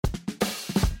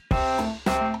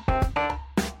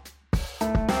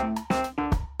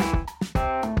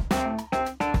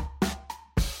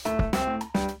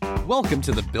Welcome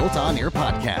to the Built On Air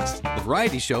podcast, the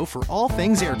variety show for all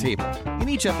things Airtable. In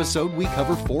each episode, we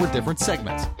cover 4 different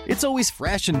segments. It's always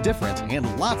fresh and different,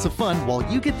 and lots of fun while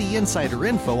you get the insider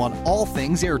info on all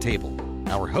things Airtable.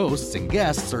 Our hosts and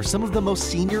guests are some of the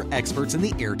most senior experts in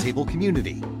the Airtable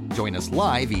community. Join us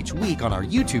live each week on our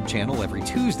YouTube channel every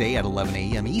Tuesday at 11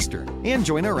 a.m. Eastern, and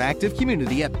join our active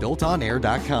community at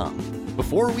builtonair.com.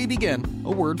 Before we begin,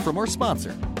 a word from our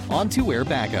sponsor, On2Air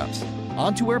Backups.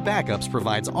 On2Air Backups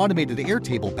provides automated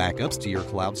Airtable backups to your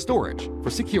cloud storage for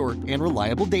secure and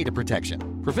reliable data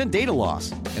protection. Prevent data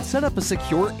loss and set up a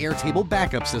secure Airtable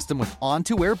backup system with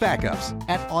On2Air Backups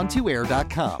at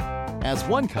on2air.com. As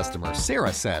one customer,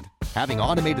 Sarah, said, having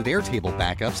automated Airtable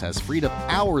backups has freed up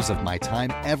hours of my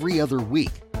time every other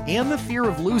week and the fear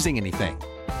of losing anything.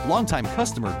 Longtime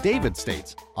customer David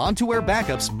states, On2Air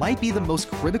Backups might be the most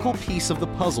critical piece of the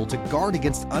puzzle to guard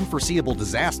against unforeseeable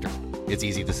disaster. It's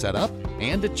easy to set up,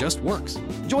 and it just works.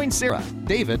 Join Sarah,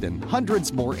 David, and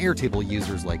hundreds more Airtable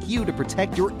users like you to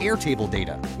protect your Airtable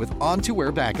data with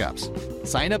On2Air Backups.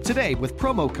 Sign up today with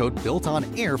promo code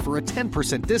BuiltOnAir for a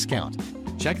 10% discount.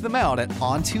 Check them out at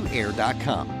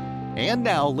on2air.com. And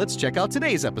now let's check out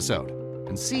today's episode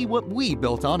and see what we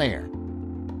built on air.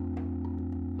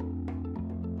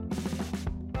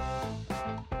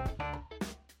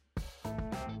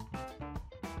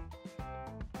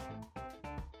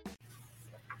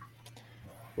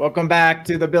 Welcome back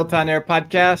to the Built On Air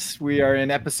podcast. We are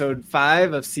in episode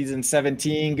 5 of season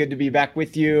 17. Good to be back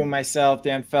with you. Myself,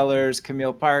 Dan Fellers,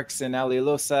 Camille Parks, and Ali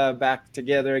Losa back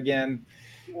together again.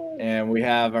 And we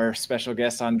have our special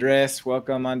guest, Andres.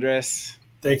 Welcome, Andres.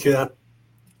 Thank you, Dan.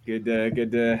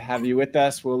 Good to have you with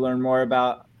us. We'll learn more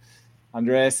about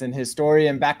Andres and his story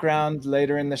and background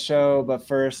later in the show. But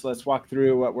first, let's walk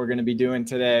through what we're going to be doing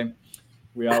today.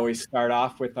 We always start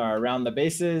off with our Around the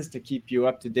Bases to keep you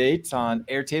up to date on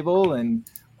Airtable and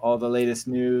all the latest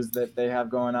news that they have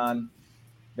going on.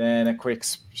 Then a quick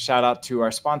shout out to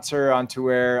our sponsor,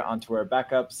 On2Air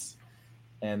Backups.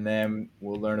 And then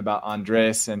we'll learn about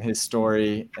Andres and his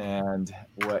story and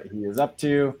what he is up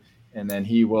to. And then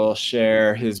he will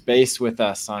share his base with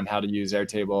us on how to use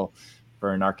Airtable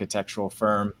for an architectural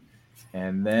firm.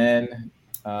 And then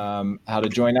how to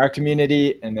join our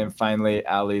community. And then finally,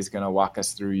 Ali's going to walk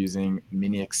us through using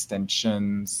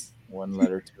MiniExtensions, one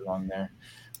letter too long there,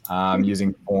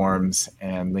 using forms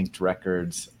and linked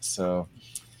records. So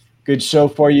good show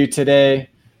for you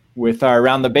today with our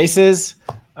Around the Bases.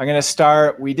 I'm going to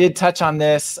start. We did touch on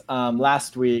this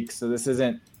last week, so this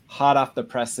isn't hot off the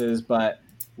presses, but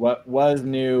what was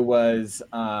new was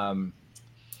the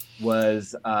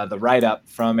write-up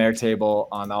from Airtable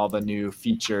on all the new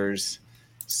features.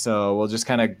 So we'll just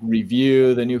kind of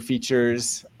review the new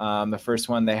features. The first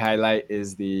one they highlight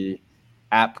is the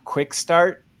app quick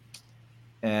start.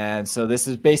 And so this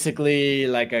is basically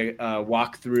like a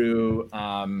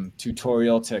walkthrough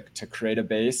tutorial to create a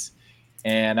base.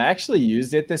 And I actually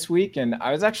used it this week, and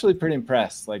I was actually pretty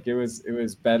impressed. Like it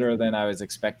was better than I was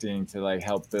expecting to like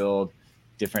help build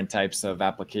different types of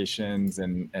applications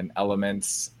and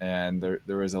elements. And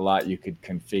there was a lot you could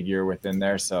configure within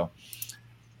there. So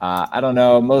I don't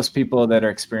know, most people that are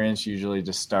experienced usually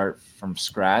just start from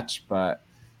scratch, but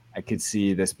I could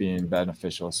see this being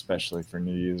beneficial, especially for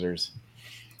new users.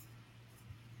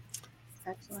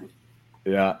 Excellent.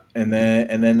 Yeah, and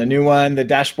then the new one, the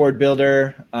dashboard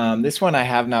builder. This one I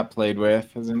have not played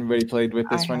with. Has anybody played with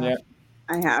this one yet?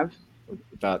 I have.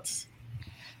 That's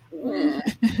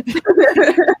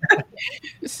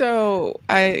So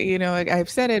I've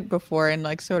said it before in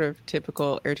like sort of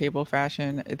typical Airtable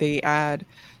fashion. They add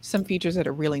some features that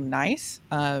are really nice.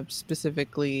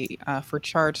 Specifically for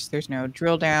charts, there's no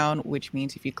drill down, which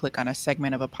means if you click on a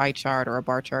segment of a pie chart or a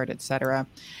bar chart, etc.,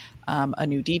 a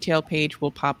new detail page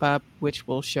will pop up, which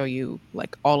will show you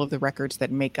like all of the records that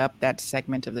make up that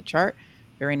segment of the chart.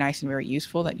 Very nice and very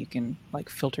useful that you can like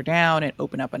filter down and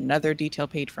open up another detail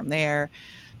page from there.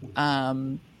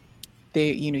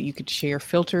 You could share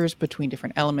filters between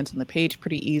different elements on the page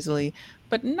pretty easily,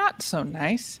 but not so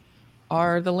nice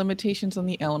are the limitations on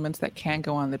the elements that can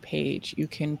go on the page. You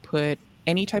can put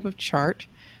any type of chart,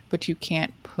 but you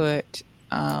can't put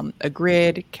a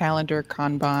grid, calendar,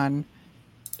 Kanban.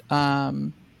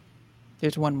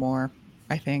 There's one more,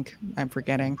 I think I'm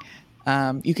forgetting.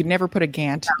 You could never put a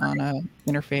Gantt on a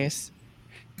interface.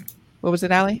 What was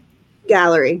it, Ali?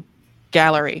 Gallery.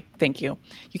 Thank you.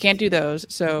 You can't do those.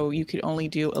 So you could only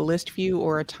do a list view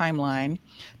or a timeline.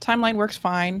 Timeline works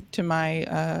fine to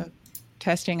my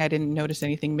testing. I didn't notice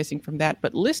anything missing from that.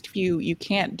 But list view, you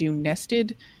can't do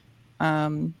nested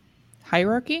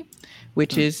hierarchy,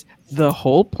 which is the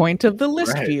whole point of the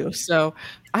list view. So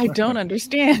I don't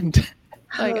understand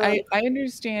Like I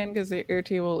understand because the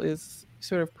Airtable is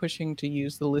sort of pushing to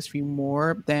use the list view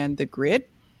more than the grid.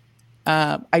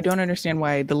 I don't understand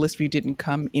why the list view didn't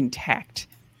come intact.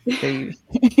 They,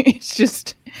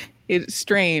 it's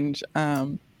strange.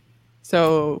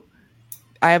 So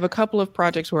I have a couple of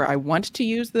projects where I want to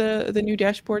use the new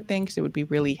dashboard thing because it would be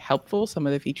really helpful. Some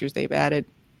of the features they've added,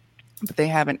 but they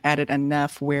haven't added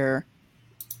enough where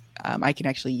I can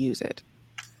actually use it.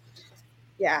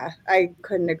 Yeah, I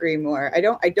couldn't agree more.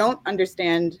 I don't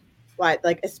understand why,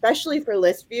 like, especially for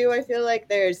list view, I feel like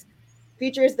there's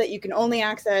features that you can only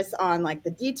access on like the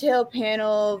detail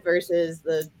panel versus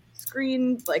the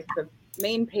screen, like the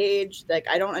main page. Like,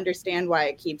 I don't understand why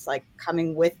it keeps like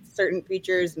coming with certain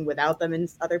features and without them in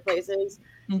other places.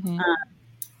 Mm-hmm.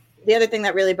 The other thing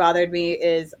that really bothered me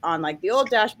is on like the old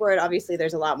dashboard, obviously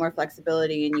there's a lot more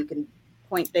flexibility and you can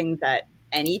point things at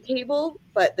any table,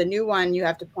 but the new one, you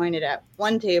have to point it at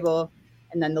one table,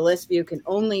 and then the list view can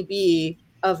only be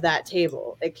of that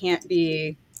table. It can't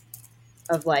be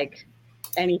of like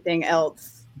anything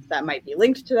else that might be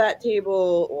linked to that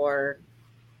table, or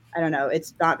I don't know.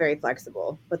 It's not very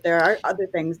flexible, but there are other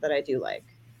things that I do like.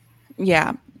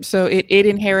 Yeah. So it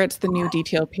inherits the new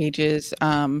detail pages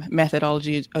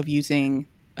methodology of using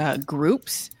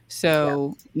groups.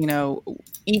 So,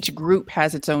 each group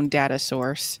has its own data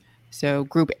source. So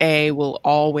group A will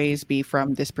always be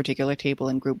from this particular table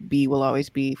and group B will always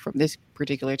be from this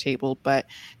particular table. But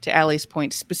to Allie's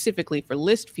point, specifically for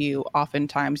list view,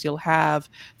 oftentimes you'll have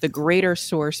the greater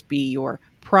source be your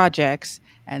projects,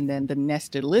 and then the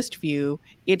nested list view,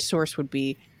 its source would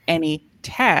be any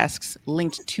tasks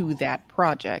linked to that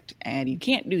project. And you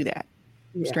can't do that.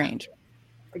 Yeah, strange.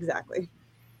 Exactly.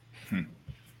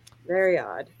 Very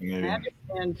odd. Yeah.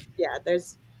 I understand. Yeah,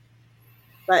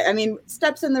 but I mean,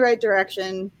 steps in the right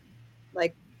direction.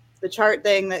 Like the chart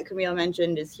thing that Camille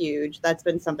mentioned is huge. That's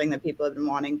been something that people have been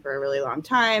wanting for a really long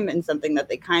time, and something that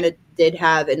they kind of did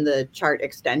have in the chart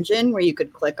extension where you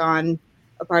could click on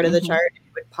a part of the chart and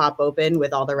it would pop open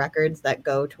with all the records that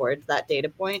go towards that data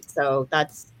point. So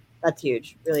that's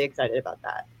huge. Really excited about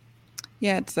that.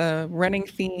 Yeah, it's a running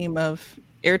theme of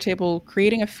Airtable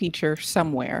creating a feature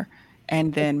somewhere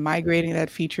and then migrating that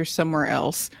feature somewhere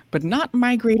else, but not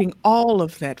migrating all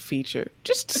of that feature,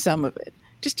 just some of it,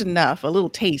 just enough, a little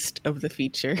taste of the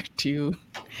feature to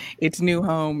its new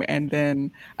home. And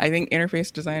then I think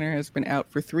Interface Designer has been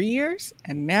out for 3 years,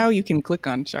 and now you can click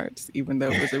on charts, even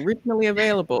though it was originally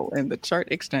available in the chart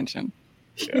extension.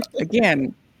 Yeah.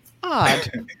 Again,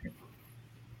 odd.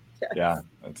 Yeah,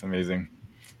 that's amazing.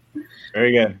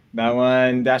 Very good. That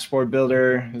one, dashboard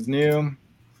builder, is new.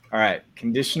 All right,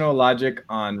 conditional logic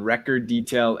on record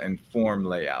detail and form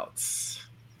layouts.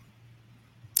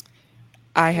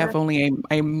 I have only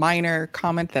a minor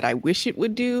comment that I wish it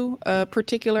would do a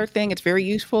particular thing. It's very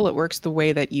useful. It works the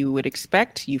way that you would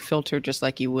expect. You filter just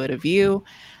like you would a view,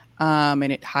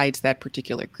 and it hides that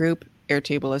particular group.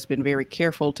 Airtable has been very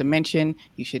careful to mention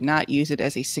you should not use it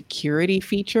as a security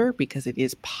feature because it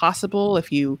is possible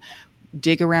if you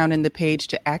dig around in the page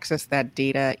to access that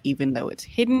data, even though it's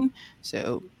hidden.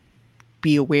 So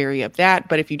be wary of that.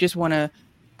 But if you just want to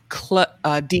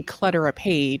declutter a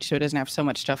page so it doesn't have so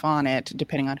much stuff on it,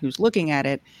 depending on who's looking at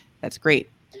it, that's great.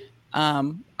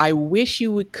 I wish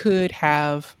you could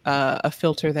have a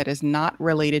filter that is not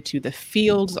related to the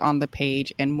fields on the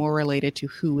page and more related to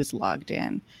who is logged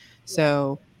in.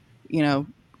 So,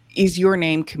 is your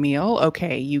name Camille?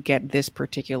 Okay, you get this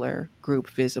particular group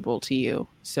visible to you.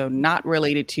 So not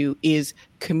related to, is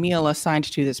Camille assigned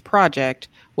to this project?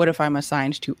 What if I'm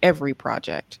assigned to every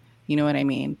project? You know what I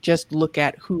mean? Just look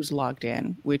at who's logged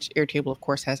in, which Airtable, of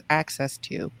course, has access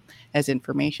to as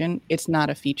information. It's not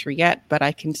a feature yet, but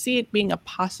I can see it being a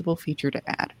possible feature to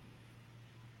add.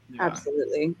 Yeah.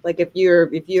 Absolutely. Like if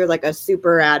you're like a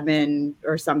super admin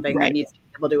or something that needs to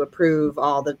be able to approve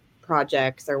all the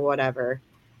projects or whatever.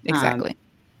 Exactly.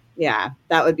 Yeah,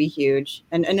 that would be huge.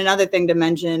 And another thing to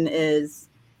mention is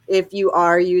if you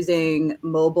are using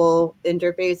mobile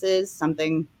interfaces,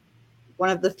 one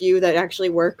of the few that actually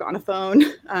work on a phone,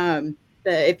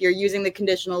 if you're using the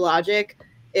conditional logic,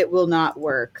 it will not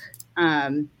work.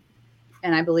 And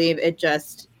I believe it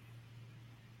just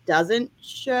doesn't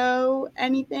show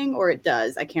anything, or it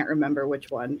does. I can't remember which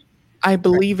one. I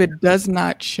believe it does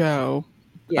not show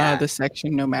the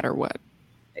section no matter what.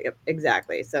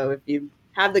 Exactly. So if you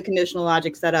have the conditional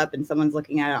logic set up and someone's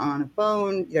looking at it on a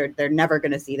phone, they're never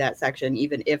going to see that section,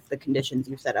 even if the conditions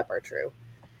you set up are true,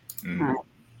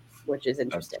 which is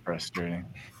interesting. That's frustrating.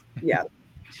 Yeah.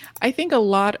 I think a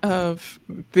lot of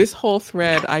this whole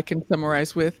thread I can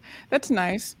summarize with, that's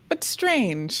nice, but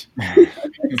strange.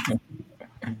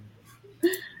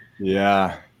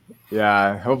 Yeah.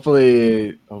 Yeah,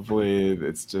 hopefully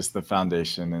it's just the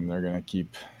foundation, and they're gonna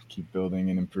keep building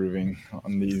and improving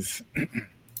on these.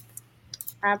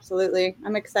 Absolutely.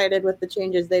 I'm excited with the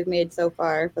changes they've made so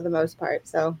far for the most part.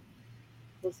 So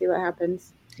we'll see what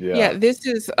happens. Yeah, this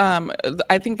is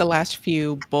I think the last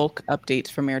few bulk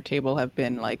updates from Airtable have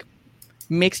been like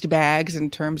mixed bags in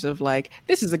terms of like,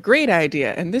 this is a great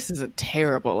idea and this is a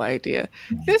terrible idea.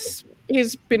 This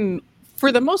has been,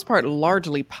 for the most part,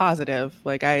 largely positive.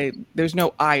 Like there's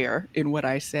no ire in what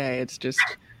I say. It's just,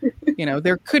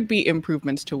 there could be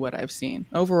improvements to what I've seen.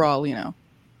 Overall,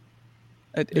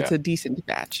 it's a decent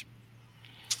batch.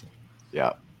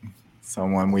 Yeah.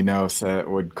 Someone we know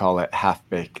would call it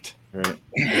half-baked, right?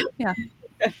 Yeah.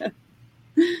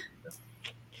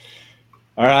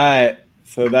 All right.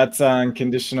 So that's on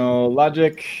conditional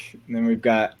logic. And then we've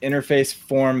got interface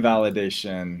form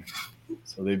validation.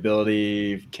 So the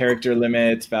ability, character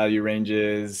limits, value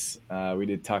ranges. We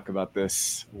did talk about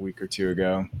this a week or two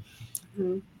ago.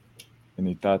 Mm-hmm.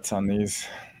 Any thoughts on these?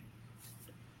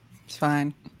 It's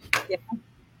fine.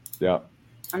 Yeah.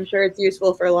 I'm sure it's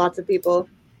useful for lots of people.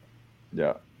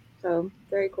 Yeah. So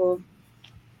very cool.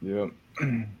 Yep.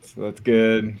 So that's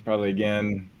good. Probably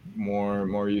again,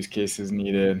 more use cases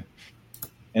needed.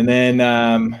 And then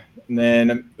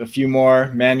a few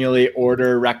more: manually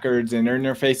order records and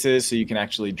interfaces, so you can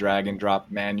actually drag and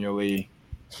drop manually,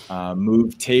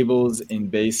 move tables in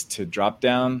base to drop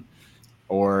down,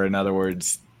 or in other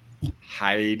words,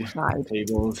 hide.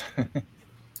 Tables.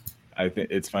 I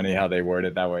think it's funny how they word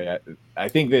it that way. I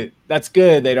think that's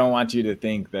good. They don't want you to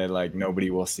think that like nobody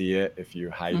will see it if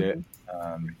you hide it,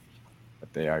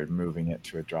 but they are moving it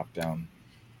to a drop down.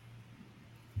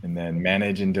 And then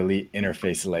manage and delete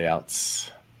interface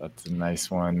layouts. That's a nice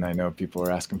one. I know people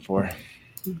are asking for.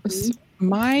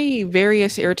 My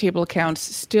various Airtable accounts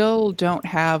still don't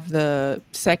have the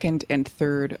second and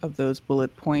third of those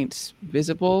bullet points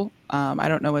visible. I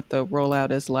don't know what the rollout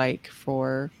is like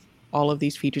for all of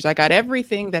these features. I got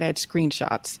everything that had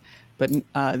screenshots, but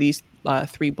these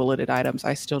 3 bulleted items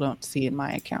I still don't see in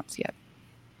my accounts yet.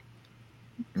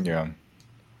 Yeah.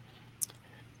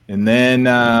 And then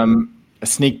a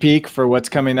sneak peek for what's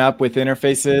coming up with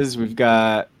interfaces. We've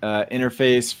got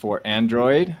interface for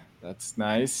Android. That's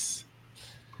nice.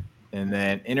 And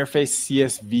then interface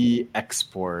CSV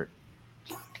export.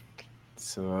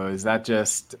 So is that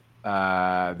just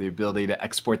the ability to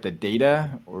export the data,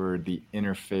 or the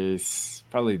interface?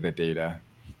 Probably the data.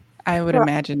 I would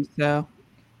imagine so.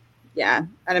 Yeah,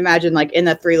 I'd imagine like in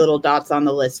the 3 little dots on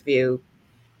the list view,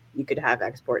 you could have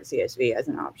export CSV as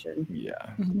an option. Yeah,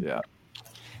 yeah.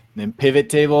 And then pivot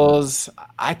tables.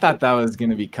 I thought that was going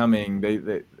to be coming.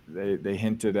 They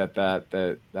hinted at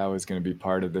that was going to be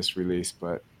part of this release,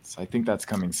 but so I think that's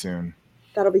coming soon.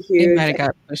 That'll be huge. It might have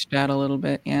got pushed out a little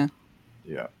bit. Yeah.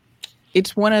 Yeah.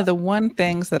 It's one of the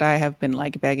things that I have been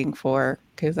like begging for,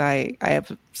 because I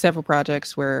have several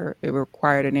projects where it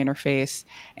required an interface,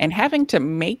 and having to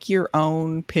make your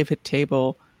own pivot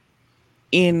table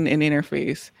in an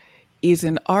interface is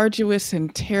an arduous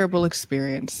and terrible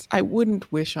experience I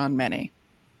wouldn't wish on many.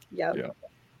 Yep.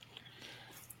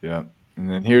 Yeah. And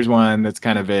then here's one that's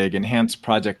kind of vague: enhanced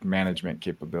project management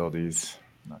capabilities.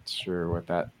 Not sure what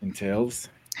that entails.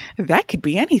 That could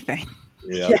be anything.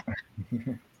 Yeah.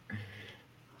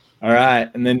 All right.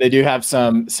 And then they do have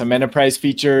some enterprise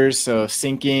features. So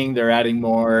syncing, they're adding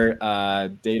more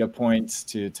data points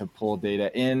to pull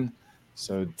data in.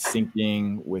 So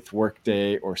syncing with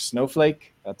Workday or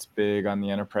Snowflake, that's big on the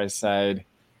enterprise side.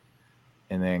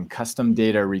 And then custom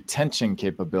data retention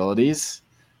capabilities.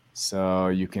 So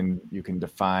you can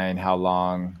define how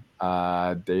long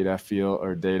data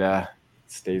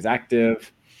stays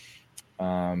active.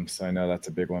 So I know that's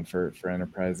a big one for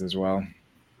enterprise as well.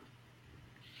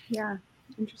 Yeah,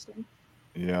 interesting.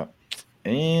 Yeah,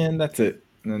 and that's it.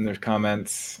 And then there's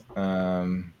comments,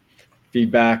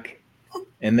 feedback,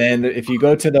 and then if you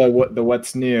go to the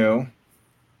what's new,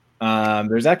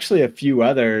 there's actually a few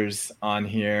others on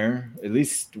here. At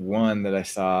least one that I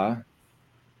saw.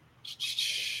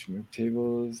 Move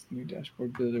tables, new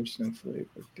dashboard builder, Snowflake.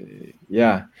 Okay.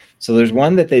 Yeah. So there's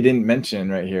one that they didn't mention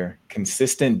right here: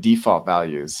 consistent default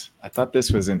values. I thought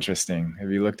this was interesting.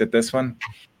 Have you looked at this one?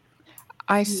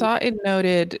 I saw it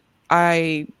noted.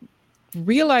 I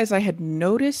realized I had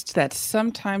noticed that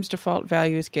sometimes default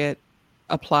values get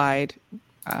applied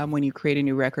when you create a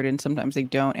new record, and sometimes they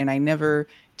don't. And I never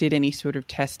did any sort of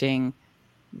testing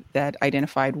that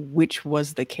identified which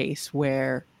was the case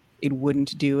where it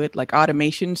wouldn't do it. Like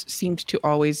automations seemed to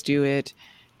always do it.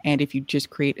 And if you just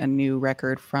create a new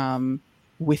record from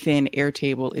within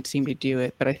Airtable it seemed to do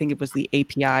it, but I think it was the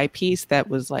API piece that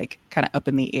was like kind of up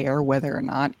in the air whether or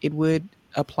not it would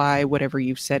apply whatever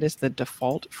you've set as the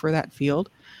default for that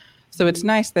field. So it's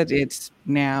nice that it's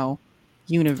now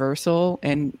universal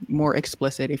and more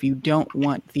explicit. If you don't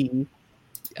want the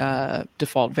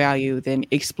default value, then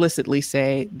explicitly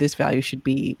say this value should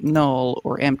be null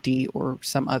or empty or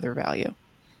some other value.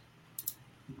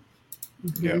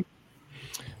 Yeah.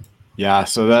 Yeah,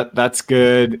 so that's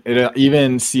good.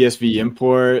 Even CSV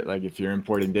import, like if you're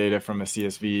importing data from a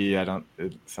CSV,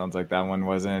 it sounds like that one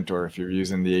wasn't, or if you're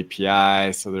using the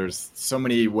API. So there's so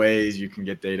many ways you can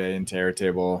get data into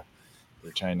Airtable.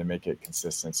 We're trying to make it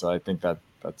consistent. So I think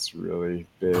that's really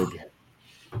big.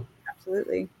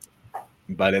 Absolutely.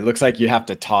 But it looks like you have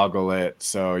to toggle it.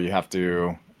 So you have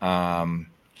to, I'm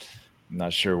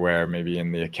not sure where, maybe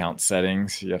in the account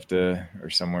settings, you have to, or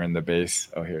somewhere in the base.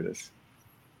 Oh, here it is.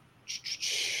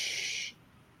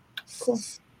 Cool.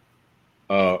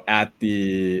 Oh, at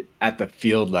the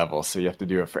field level, so you have to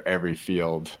do it for every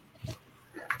field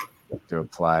to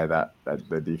apply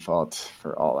the default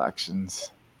for all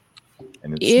actions.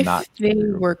 And it's if not they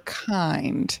true. were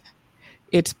kind,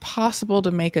 it's possible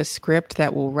to make a script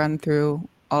that will run through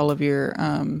all of your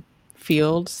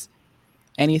fields,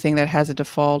 anything that has a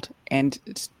default, and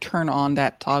turn on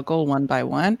that toggle one by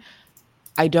one.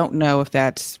 I don't know if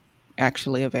that's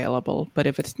actually available, but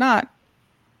if it's not,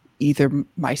 either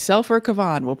myself or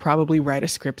Kavan will probably write a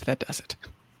script that does it.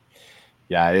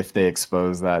 Yeah, if they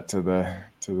expose that to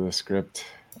the script.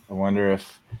 I wonder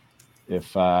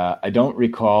if I don't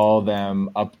recall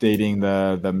them updating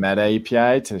the Meta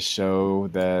API to show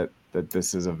that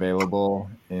this is available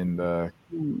in the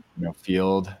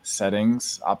field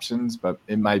settings options, but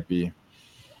it might be.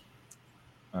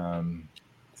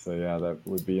 So yeah, that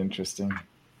would be interesting.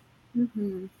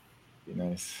 Mm-hmm. Be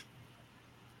nice.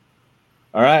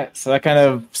 All right, so that kind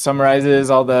of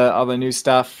summarizes all the new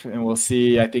stuff, and we'll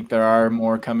see. I think there are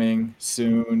more coming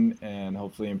soon, and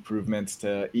hopefully improvements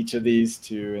to each of these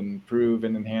to improve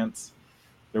and enhance.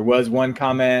 There was one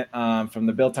comment from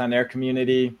the Built on Air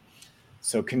community.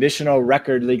 So conditional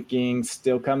record linking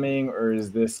still coming, or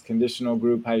is this conditional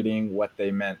group hiding what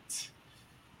they meant?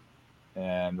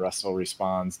 And Russell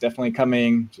responds, definitely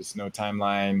coming, just no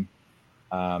timeline.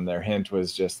 Their hint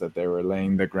was just that they were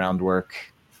laying the groundwork.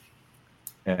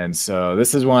 And so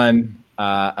this is one,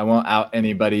 I won't out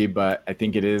anybody, but I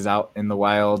think it is out in the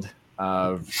wild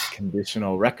of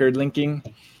conditional record linking.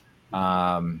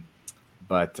 Yeah,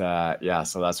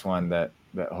 so that's one that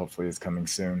hopefully is coming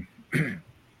soon.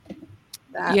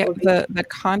 The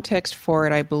context for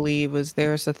it, I believe, was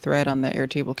there's a thread on the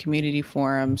Airtable community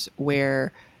forums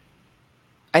where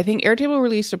I think Airtable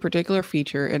released a particular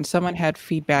feature and someone had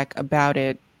feedback about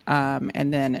it.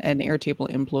 And then an Airtable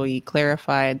employee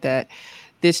clarified that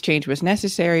this change was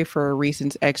necessary for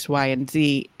reasons X, Y, and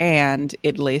Z, and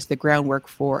it lays the groundwork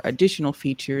for additional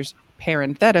features,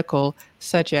 parenthetical,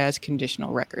 such as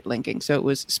conditional record linking. So it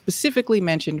was specifically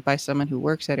mentioned by someone who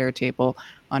works at Airtable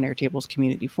on Airtable's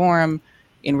community forum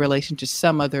in relation to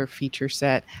some other feature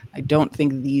set. I don't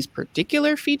think these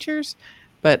particular features,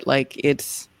 but like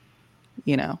it's,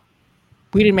 we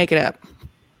didn't make it up.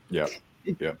 Yep.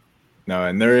 No,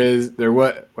 and there is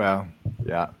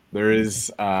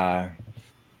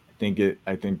I think it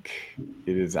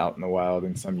is out in the wild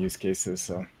in some use cases,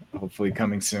 so hopefully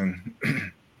coming soon.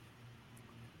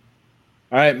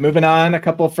 All right, moving on, a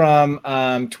couple from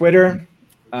Twitter,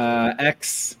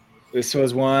 X. This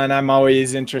was one I'm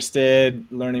always interested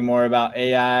learning more about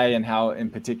AI and how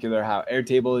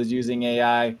Airtable is using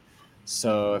AI.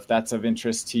 So if that's of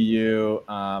interest to you,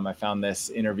 I found this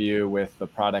interview with the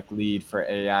product lead for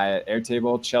AI at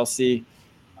Airtable, Chelsea.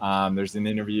 There's an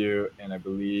interview, and I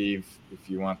believe if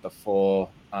you want the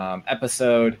full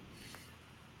episode,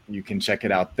 you can check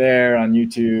it out there on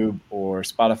YouTube or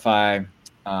Spotify.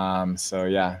 So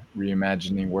yeah,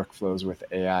 reimagining workflows with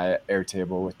AI at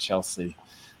Airtable with Chelsea.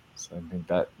 So I think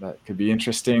that could be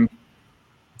interesting.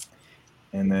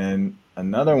 And then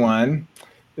another one.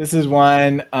 This is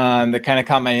one that kind of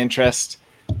caught my interest.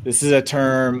 This is a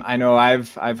term I know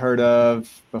I've heard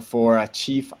of before, a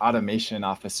chief automation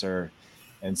officer.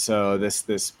 And so this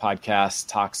podcast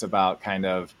talks about kind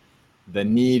of the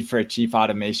need for a chief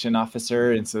automation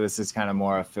officer. And so this is kind of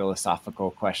more a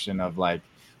philosophical question of like,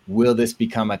 will this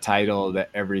become a title that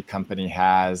every company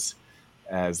has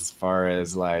as far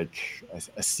as like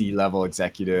a C-level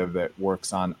executive that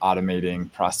works on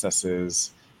automating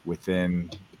processes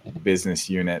within business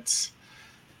units?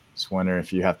 Just wonder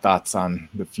if you have thoughts on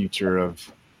the future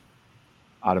of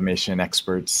automation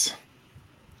experts.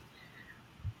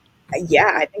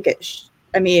 Yeah, I think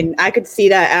I mean, I could see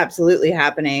that absolutely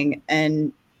happening.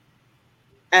 And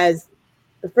as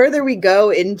the further we go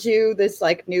into this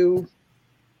like new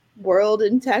world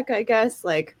in tech, I guess,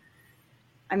 like,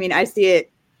 I mean, I see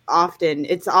it often.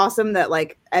 It's awesome that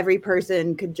like every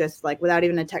person could just like, without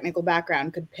even a technical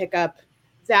background, could pick up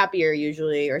Zapier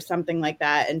usually or something like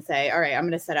that and say, all right, I'm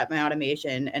going to set up my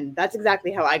automation. And that's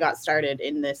exactly how I got started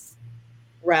in this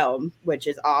realm, which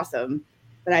is awesome.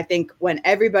 But I think when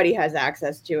everybody has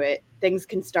access to it, things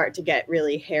can start to get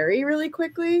really hairy really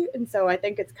quickly. And so I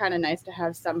think it's kind of nice to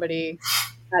have somebody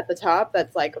at the top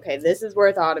that's like, okay, this is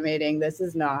worth automating. This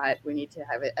is not. We need to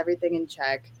have everything in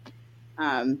check.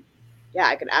 Yeah,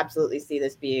 I could absolutely see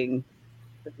this being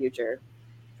the future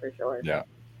for sure. Yeah.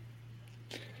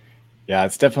 Yeah,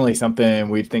 it's definitely something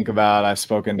we think about. I've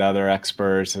spoken to other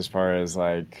experts as far as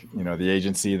like, you know, the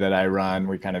agency that I run,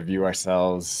 we kind of view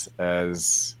ourselves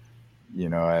as, you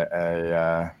know,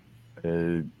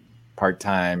 a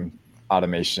part-time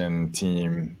automation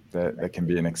team that can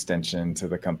be an extension to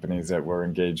the companies that we're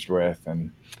engaged with.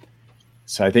 And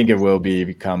so I think it will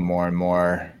become more and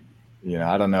more, you know,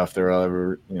 I don't know if there will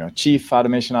ever, you know, chief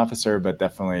automation officer, but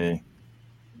definitely,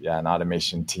 yeah, an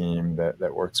automation team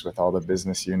that works with all the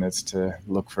business units to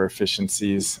look for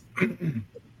efficiencies.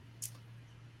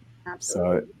 Absolutely.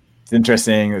 So it's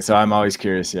interesting. So I'm always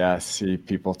curious, yeah, see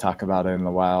people talk about it in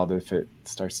the wild if it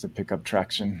starts to pick up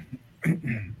traction.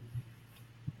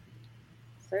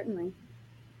 Certainly.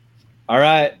 All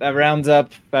right,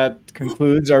 that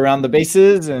concludes our Round the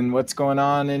Bases and what's going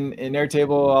on in Airtable,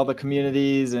 all the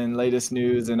communities and latest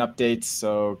news and updates.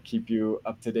 So keep you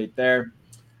up to date there.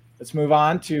 Let's move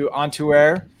on to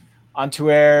On2Air.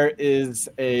 On2Air is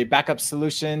a backup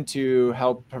solution to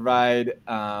help provide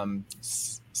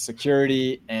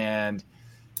security and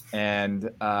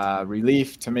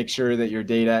relief to make sure that your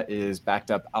data is backed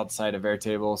up outside of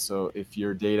Airtable. So if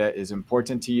your data is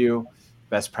important to you,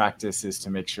 best practice is to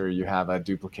make sure you have a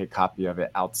duplicate copy of it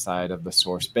outside of the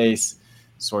source base,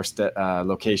 source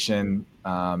location.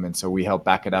 And so we help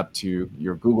back it up to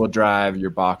your Google Drive,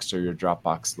 your Box, or your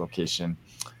Dropbox location.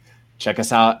 Check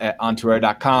us out at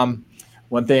ontoair.com.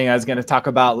 One thing I was going to talk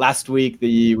about last week,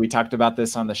 we talked about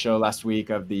this on the show last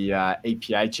week of the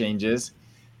API changes.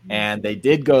 And they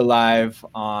did go live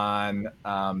on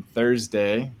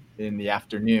Thursday in the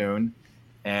afternoon.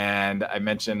 And I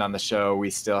mentioned on the show,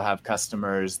 we still have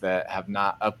customers that have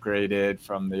not upgraded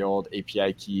from the old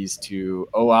API keys to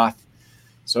OAuth.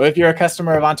 So if you're a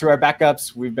customer of On2Air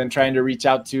Backups, we've been trying to reach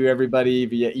out to everybody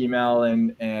via email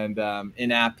and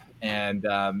in-app. And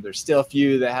there's still a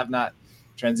few that have not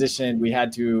transitioned. We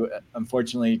had to,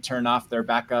 unfortunately, turn off their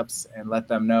backups and let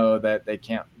them know that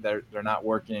they're not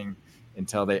working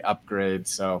until they upgrade.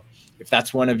 So if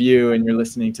that's one of you and you're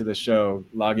listening to the show,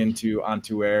 log into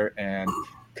On2Air and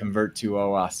convert to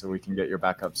OAuth so we can get your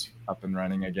backups up and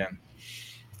running again.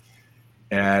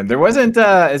 And there wasn't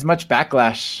as much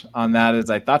backlash on that as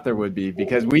I thought there would be,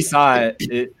 because we saw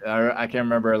it. I can't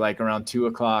remember, like around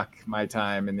 2:00 my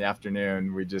time in the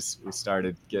afternoon, we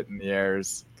started getting the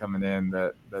errors coming in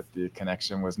that the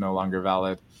connection was no longer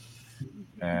valid.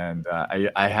 And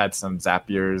I had some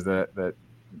Zapiers that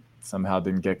somehow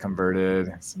didn't get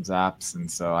converted, some Zaps, and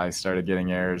so I started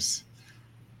getting errors.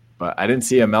 But I didn't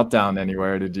see a meltdown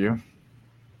anywhere, did you?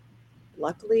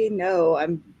 Luckily, no.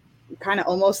 I'm kind of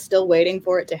almost still waiting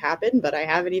for it to happen, but I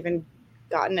haven't even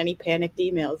gotten any panicked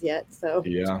emails yet. So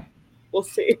yeah, we'll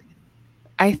see.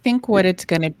 I think what it's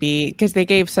going to be, because they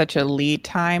gave such a lead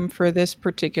time for this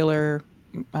particular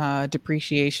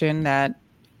depreciation, that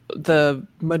the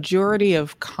majority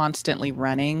of constantly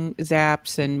running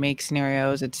Zaps and make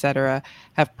scenarios, et cetera,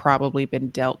 have probably been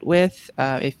dealt with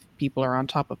if people are on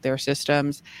top of their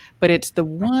systems. But it's the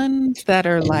ones that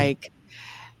are like,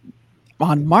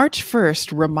 on March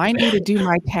 1st, remind me to do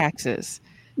my taxes.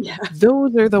 Yeah.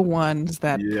 Those are the ones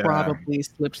that probably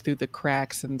slipped through the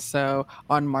cracks. And so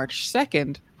on March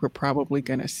 2nd, we're probably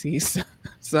going to see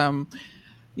some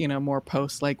more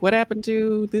posts like, what happened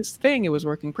to this thing? It was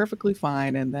working perfectly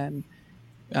fine. And then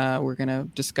we're going to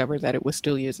discover that it was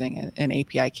still using an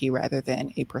API key rather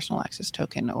than a personal access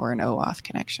token or an OAuth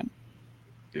connection.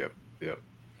 Yep,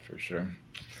 for sure.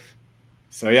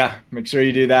 So yeah, make sure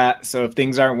you do that. So if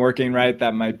things aren't working right,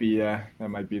 that might be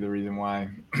the reason why.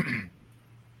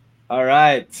 All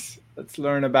right, let's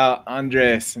learn about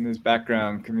Andres and his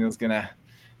background. Camille's gonna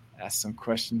ask some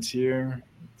questions here.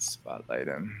 Let's spotlight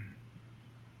him.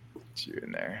 Get you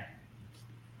in there.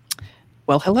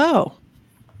 Well, hello.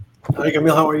 Hi,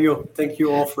 Camille. How are you? Thank you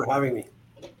all for having me.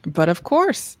 But of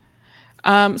course.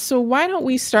 So why don't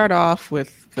we start off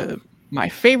with my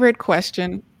favorite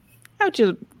question? How'd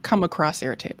you come across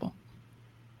Airtable?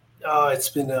 It's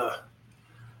been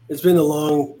it's been a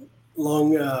long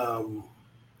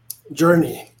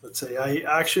journey. Let's say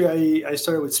I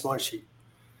started with Smartsheet,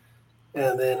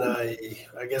 and then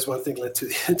I guess one thing led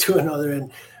to another, and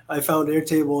I found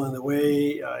Airtable, and the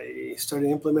way I started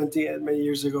implementing it many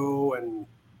years ago, and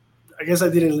I guess I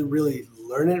didn't really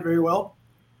learn it very well,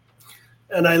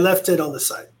 and I left it on the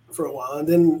side for a while, and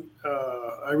then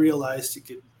I realized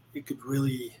it could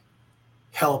really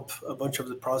help a bunch of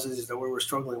the processes that we were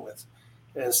struggling with,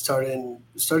 and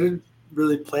started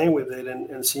really playing with it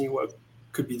and seeing what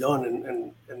could be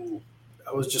done, and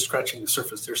I was just scratching the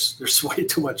surface. There's way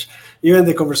too much. Even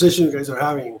the conversation you guys are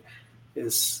having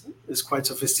is quite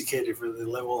sophisticated for the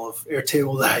level of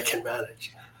Airtable that I can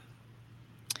manage.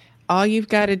 All you've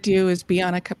got to do is be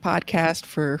on a podcast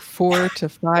for 4 to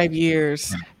 5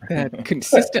 years that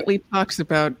consistently talks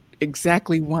about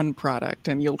exactly one product,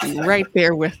 and you'll be right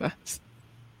there with us.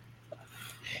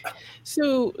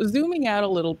 So zooming out a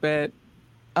little bit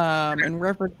and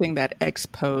referencing that X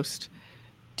post,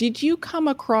 did you come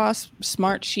across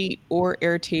Smartsheet or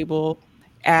Airtable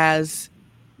as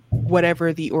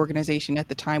whatever the organization at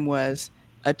the time was,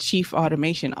 a chief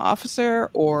automation officer,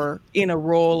 or in a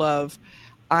role of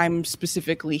I'm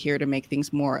specifically here to make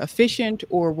things more efficient?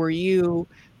 Or were you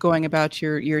going about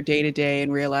your day-to-day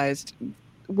and realized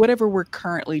whatever we're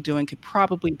currently doing could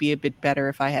probably be a bit better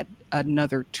if I had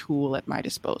another tool at my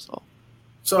disposal?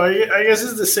 So I guess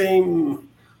it's the same.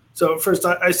 So first,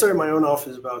 I started my own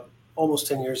office about almost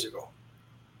 10 years ago.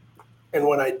 And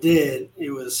when I did,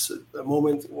 it was a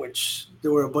moment in which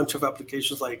there were a bunch of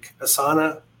applications like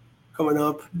Asana coming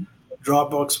up.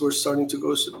 Dropbox were starting to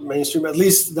go mainstream. At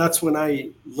least that's when I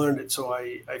learned it. So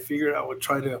I figured I would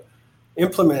try to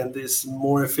implement these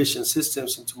more efficient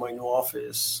systems into my new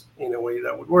office in a way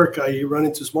that would work. I run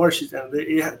into Smartsheet, and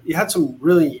it had some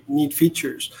really neat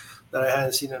features that I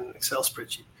hadn't seen in an Excel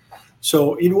spreadsheet.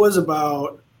 So it was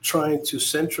about trying to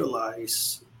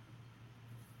centralize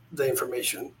the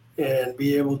information and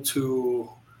be able to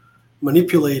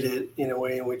manipulate it in a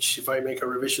way in which if I make a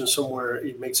revision somewhere,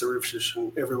 it makes a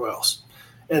revision everywhere else.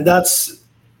 And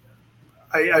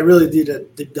I really did a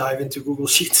deep dive into Google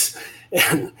Sheets,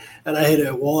 and I hit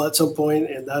a wall at some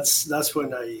point, and that's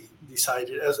when I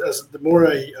decided, as the more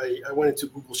I went into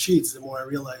Google Sheets, the more I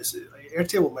realized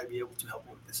Airtable might be able to help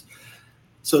me with this.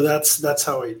 So that's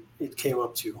how it came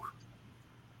up to it.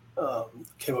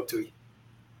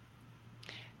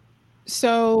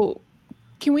 So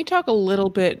can we talk a little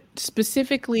bit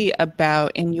specifically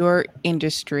about, in your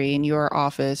industry, in your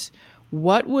office,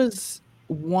 what was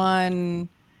one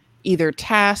either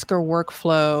task or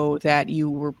workflow that you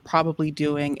were probably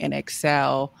doing in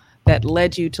Excel that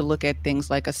led you to look at things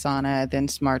like Asana, then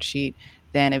Smartsheet,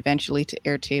 then eventually to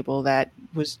Airtable, that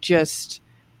was just,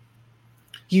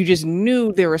 you just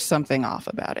knew there was something off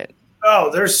about it?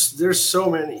 Oh, there's so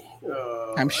many.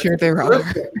 I'm sure there are.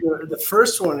 The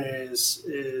first one is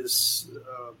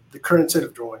the current set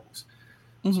of drawings.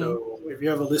 Mm-hmm. So if you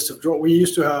have a list of drawings, we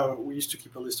used to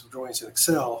keep a list of drawings in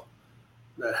Excel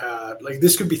that had, like,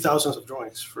 this could be thousands of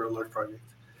drawings for a large project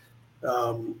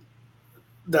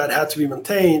that had to be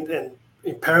maintained, and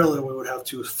in parallel we would have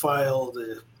to file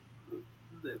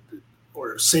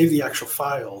or save the actual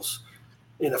files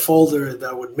in a folder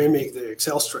that would mimic the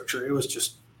Excel structure. It was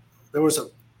just, there was a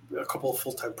couple of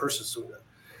full-time persons doing that.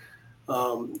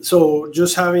 So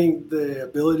just having the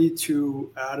ability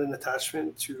to add an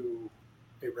attachment to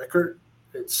a record,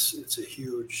 it's a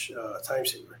huge time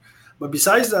saver. But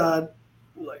besides that,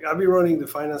 like, I've been running the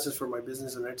finances for my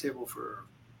business in Airtable for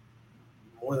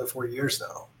more than 4 years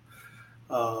now.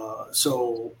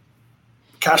 So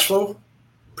cash flow,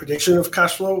 prediction of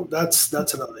cash flow, that's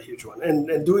another huge one.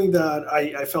 And doing that,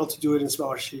 I felt to do it in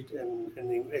Smartsheet, and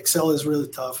in Excel is really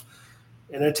tough.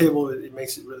 In Airtable, it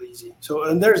makes it really easy. So,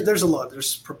 and there's a lot.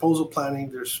 There's proposal planning,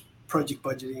 there's project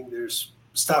budgeting, there's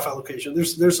staff allocation.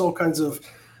 There's all kinds of,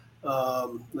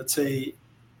 let's say,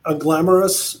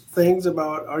 unglamorous things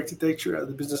about architecture and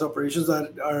the business operations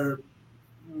that are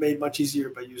made much easier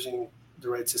by using the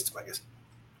right system, I guess.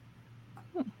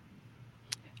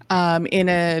 In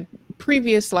a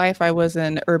previous life, I was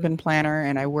an urban planner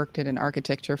and I worked at an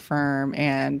architecture firm.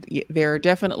 And there are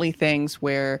definitely things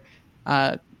where,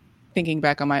 thinking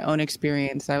back on my own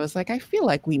experience, I was like, I feel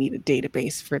like we need a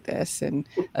database for this, and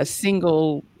a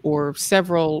single or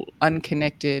several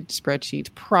unconnected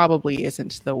spreadsheets probably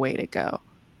isn't the way to go.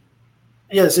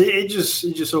 Yes, it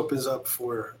just opens up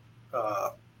for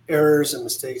errors and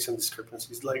mistakes and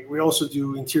discrepancies. Like, we also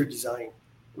do interior design.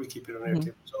 We keep it on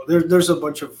Airtable. So there's a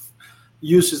bunch of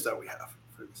uses that we have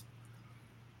for this.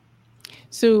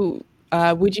 So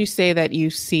Would you say that you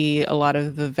see a lot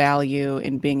of the value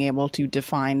in being able to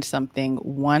define something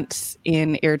once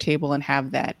in Airtable and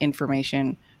have that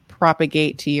information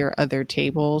propagate to your other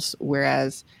tables,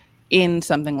 whereas in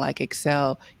something like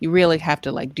Excel, you really have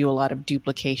to like do a lot of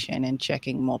duplication and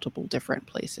checking multiple different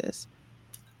places?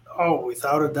 Oh,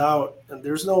 without a doubt. And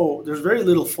there's very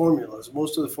little formulas.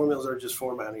 Most of the formulas are just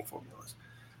formatting formulas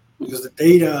because the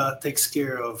data takes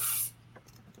care of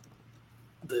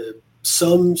the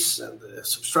sums and the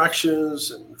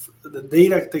subtractions, and the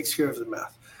data takes care of the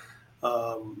math.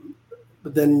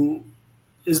 But then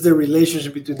is there a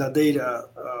relationship between that data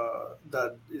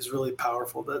that is really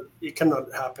powerful, that it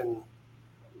cannot happen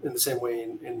in the same way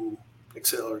in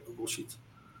Excel or Google Sheets.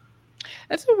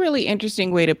 That's a really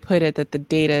interesting way to put it, that the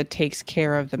data takes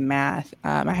care of the math.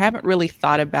 I haven't really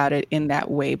thought about it in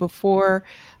that way before.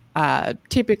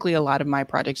 Typically, a lot of my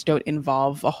projects don't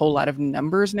involve a whole lot of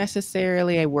numbers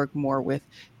necessarily. I work more with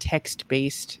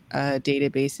text-based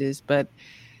databases, but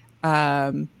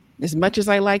as much as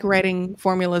I like writing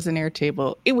formulas in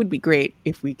Airtable, it would be great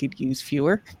if we could use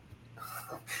fewer.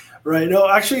 Right. No,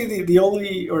 actually, the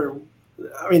only, or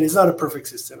I mean, it's not a perfect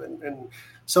system, and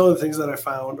some of the things that I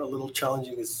found a little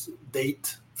challenging is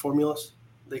date formulas.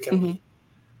 They can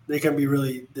be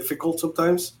really difficult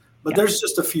sometimes, but there's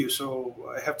just a few,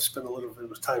 so I have to spend a little bit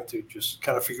of time to just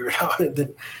kind of figure it out and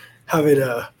then have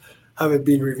it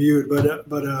being reviewed.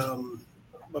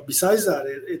 But besides that,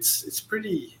 it's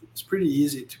pretty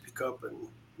easy to pick up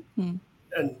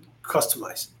and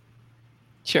customize.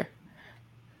 Sure.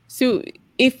 So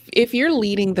if you're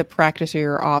leading the practice of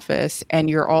your office and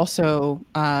you're also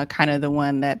kind of the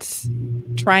one that's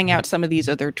trying out some of these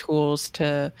other tools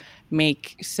to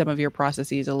make some of your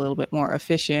processes a little bit more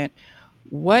efficient,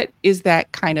 what is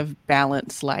that kind of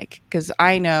balance like? Because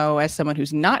I know, as someone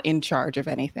who's not in charge of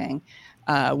anything,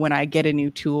 when I get a new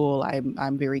tool,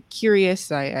 I'm very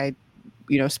curious. I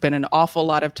spend an awful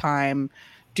lot of time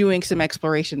doing some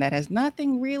exploration that has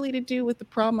nothing really to do with the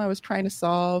problem I was trying to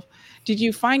solve. Did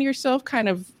you find yourself kind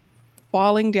of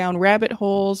falling down rabbit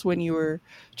holes when you were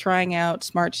trying out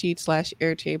Smartsheet /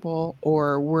 Airtable,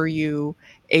 or were you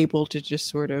able to just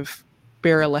sort of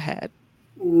barrel ahead?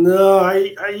 No,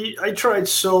 I tried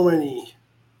so many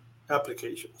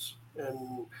applications,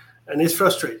 and it's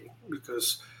frustrating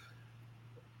because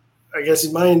I guess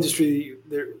in my industry,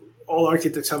 all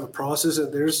architects have a process,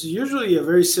 and there's usually a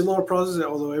very similar process,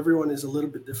 although everyone is a little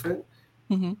bit different.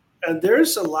 Mm-hmm. And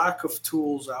there's a lack of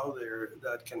tools out there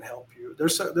that can help you.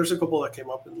 There's a couple that came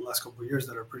up in the last couple of years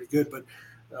that are pretty good, but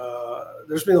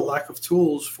there's been a lack of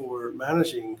tools for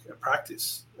managing a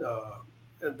practice.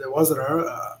 And the ones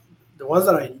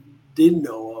that I did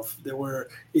know of, they were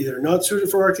either not suited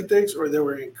for architects or they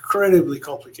were incredibly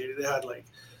complicated. They had like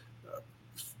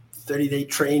 30-day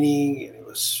training, and it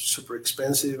was super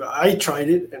expensive. I tried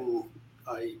it and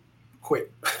I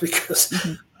quit because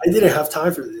I didn't have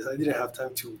time for this. I didn't have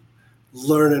time to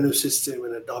learn a new system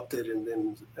and adopt it, and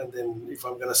then if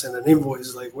I'm gonna send an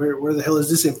invoice, like where the hell is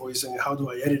this invoice and how do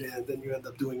I edit it? And then you end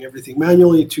up doing everything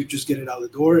manually to just get it out the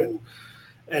door, and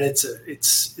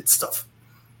it's tough.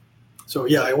 So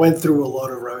yeah, I went through a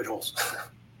lot of rabbit holes.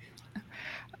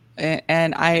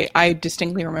 And I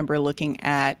distinctly remember looking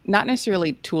at not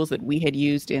necessarily tools that we had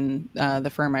used in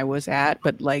the firm I was at,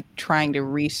 but like trying to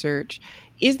research,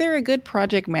 is there a good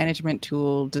project management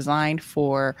tool designed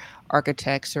for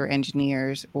architects or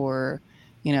engineers or,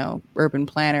 urban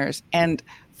planners? And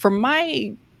from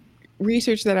my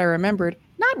research that I remembered,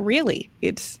 not really.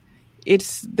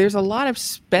 There's a lot of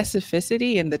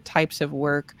specificity in the types of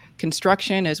work,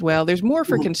 construction as well. There's more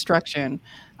for construction,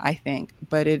 I think,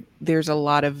 but there's a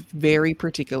lot of very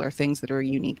particular things that are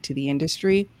unique to the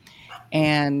industry.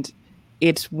 And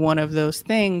it's one of those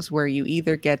things where you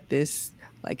either get this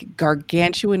like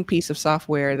gargantuan piece of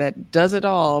software that does it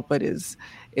all, but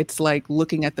it's like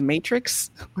looking at the Matrix.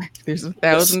 There's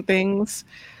 1,000 things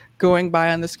going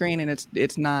by on the screen, and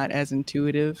it's not as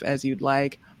intuitive as you'd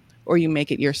like, or you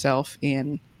make it yourself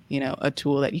in, a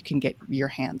tool that you can get your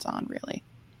hands on, really.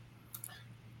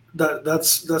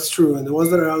 That's true. And the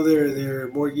ones that are out there, they're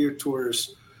more geared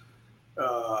towards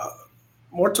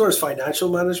financial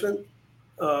management.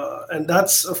 And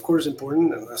that's, of course,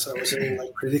 important. And as I was saying,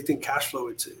 like predicting cash flow,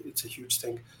 it's a huge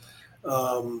thing.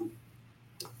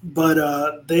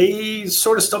 But they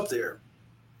sort of stop there.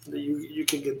 You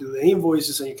can do the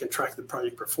invoices and you can track the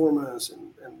project performance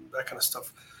and that kind of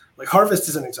stuff. Like Harvest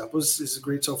is an example. It's a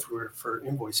great software for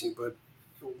invoicing, but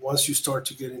once you start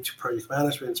to get into project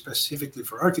management, specifically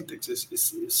for architects,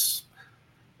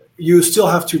 you still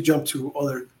have to jump to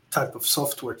other type of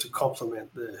software to complement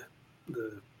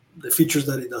the features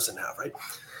that it doesn't have, right?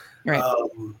 Right.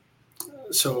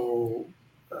 So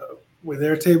with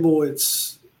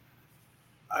Airtable,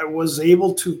 I was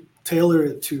able to tailor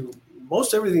it to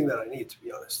most everything that I need, to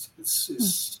be honest.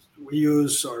 We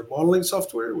use our modeling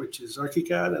software, which is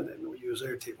ArchiCAD, and then we use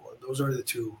Airtable. And those are the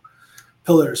two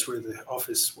pillars where the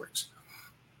office works.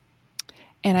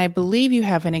 And I believe you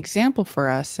have an example for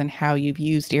us and how you've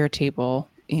used Airtable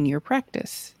in your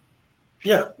practice.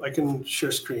 Yeah, I can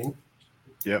share screen.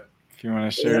 Yep. If you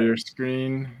want to share your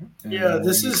screen. Yeah,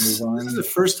 this is the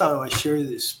first time I share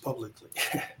this publicly.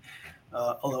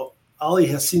 Although Ali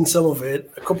has seen some of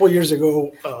it a couple of years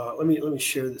ago. Let me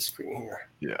share the screen here.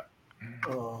 Yeah.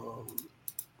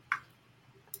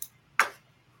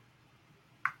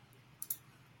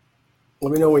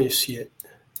 Let me know when you see it.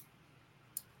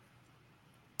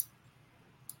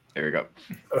 There we go.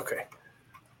 Okay.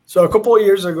 So a couple of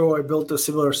years ago, I built a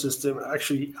similar system.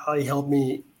 Actually, Ali helped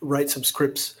me write some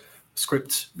scripts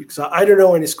because I don't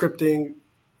know any scripting,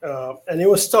 and it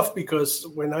was tough because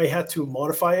when I had to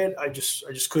modify it, I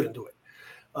just couldn't do it.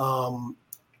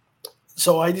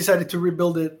 So I decided to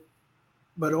rebuild it,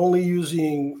 but only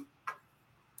using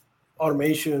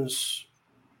automations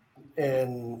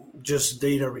and just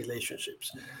data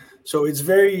relationships. So it's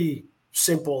very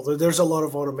simple. There's a lot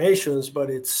of automations, but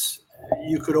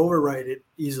you could override it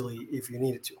easily if you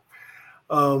needed to.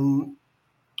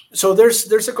 So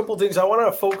there's a couple of things. I want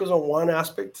to focus on one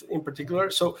aspect in particular.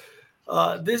 So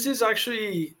this is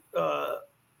actually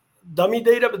dummy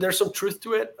data, but there's some truth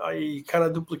to it. I kind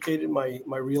of duplicated my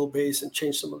real base and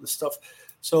changed some of the stuff.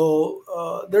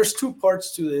 So there's two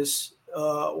parts to this.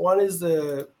 One is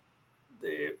the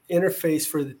interface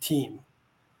for the team.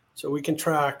 So we can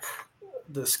track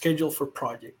the schedule for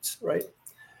projects, right?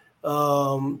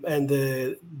 And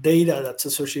the data that's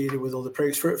associated with all the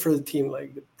projects for the team,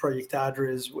 like the project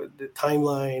address with the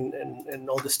timeline and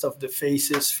all the stuff, the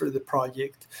phases for the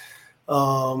project,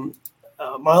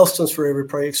 milestones for every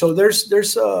project. So there's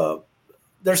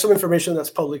some information that's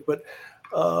public, but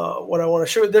what I want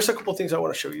to show you, there's a couple of things I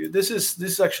want to show you. This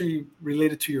is actually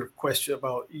related to your question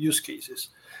about use cases.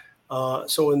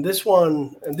 So in this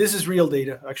one, and this is real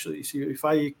data, actually. So if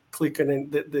I click on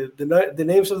it, the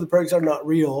names of the projects are not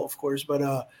real, of course, but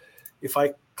if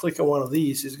I click on one of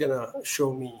these, it's going to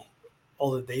show me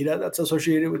all the data that's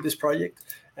associated with this project.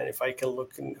 And if I can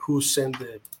look in who sent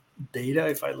the data,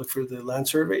 if I look for the land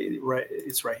survey,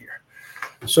 it's right here.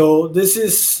 So this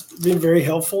has been very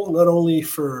helpful, not only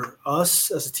for us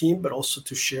as a team, but also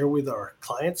to share with our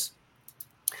clients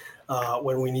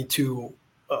when we need to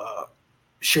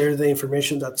share the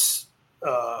information that's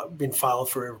been filed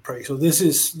for every project. So this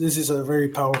is a very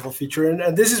powerful feature,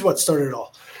 and this is what started it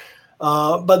all.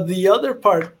 But the other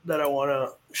part that I want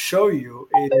to show you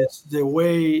is the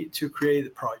way to create the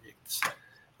projects,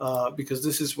 because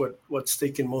this is what's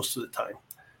taken most of the time.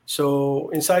 So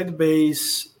inside the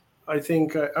base, I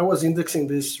think I was indexing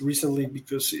this recently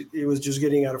because it was just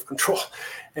getting out of control,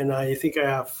 and I think I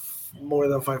have more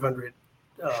than 500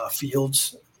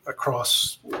 fields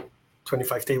across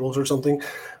 25 tables or something.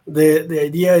 The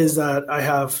idea is that I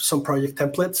have some project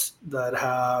templates that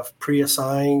have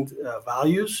pre-assigned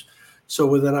values. So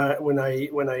when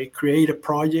I create a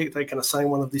project, I can assign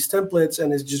one of these templates,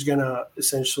 and it's just gonna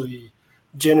essentially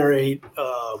generate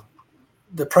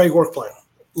the project work plan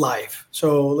live.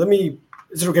 So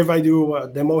is it okay if I do a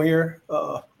demo here?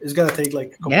 It's gonna take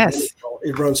like a couple minutes.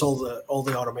 It runs all the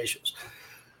automations.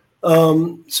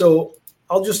 So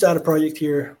I'll just add a project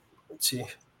here. Let's see.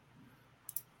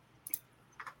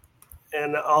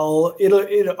 And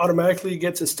it automatically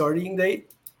gets a starting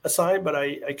date assigned, but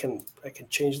I can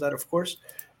change that, of course,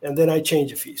 and then I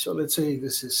change a fee. So let's say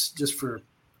this is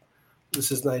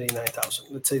 99,000.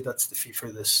 Let's say that's the fee for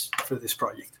this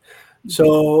project.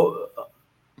 So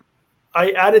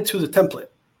I add it to the template,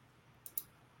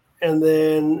 and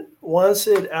then once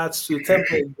it adds to the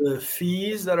template, the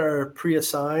fees that are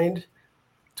pre-assigned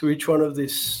to each one of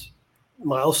these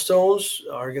milestones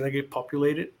are going to get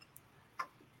populated.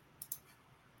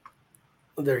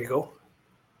 There you go.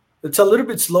 It's a little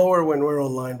bit slower when we're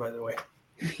online, by the way.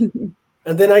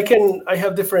 And then I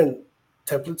have different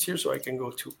templates here, so I can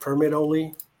go to permit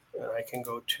only, and I can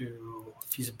go to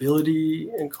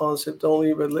feasibility and concept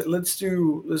only. But let's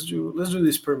do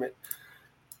this permit,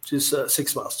 which is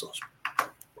 6 milestones.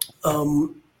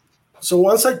 So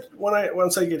once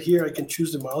I get here, I can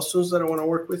choose the milestones that I want to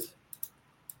work with.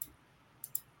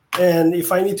 And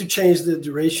if I need to change the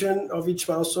duration of each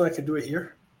milestone, I can do it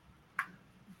here.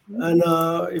 And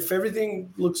if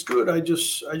everything looks good, I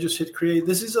just hit create.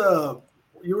 This is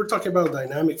you were talking about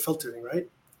dynamic filtering, right?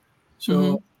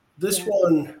 So this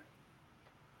one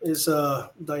is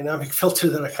a dynamic filter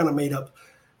that I kind of made up.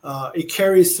 It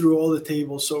carries through all the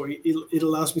tables, so it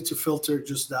allows me to filter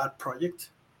just that project.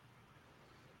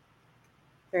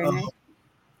 Very nice.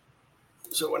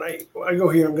 So when I go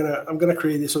here, I'm gonna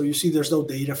create this. So you see, there's no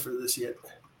data for this yet.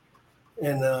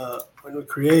 And when we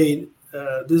create,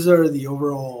 these are the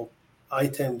overall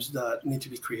items that need to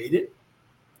be created.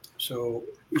 So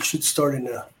it should start in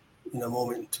a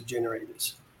moment to generate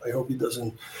this. I hope it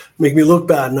doesn't make me look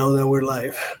bad now that we're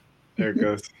live. There it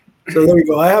goes. So there we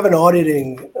go. I have an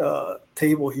auditing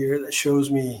table here that shows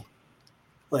me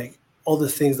like all the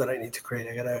things that I need to create.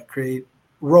 I gotta create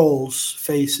roles,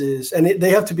 faces, and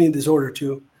they have to be in this order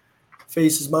too.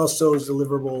 Faces, milestones,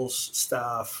 deliverables,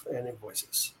 staff, and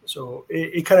invoices. So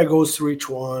it kind of goes through each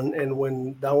one, and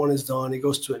when that one is done, it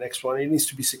goes to the next one. It needs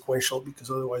to be sequential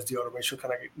because otherwise the automation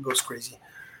kind of goes crazy.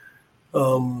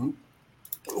 So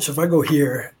if I go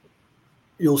here,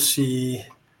 you'll see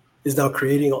it's now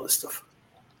creating all this stuff.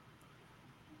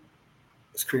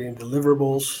 It's creating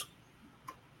deliverables.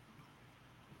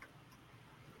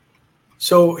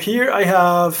 So here I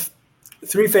have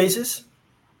 3 phases.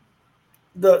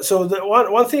 The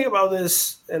one thing about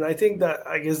this, and I think that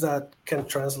I guess that can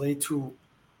translate to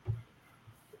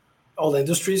all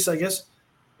industries, I guess,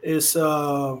 is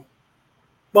well,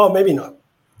 maybe not.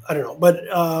 I don't know.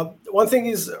 But one thing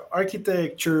is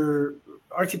architecture.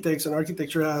 Architects and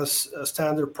architecture has a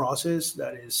standard process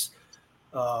that is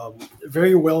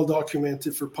very well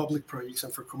documented for public projects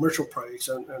and for commercial projects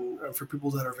and for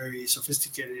people that are very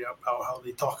sophisticated about how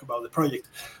they talk about the project.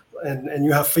 And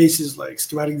you have phases like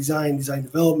schematic design, design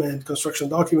development, construction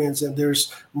documents, and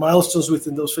there's milestones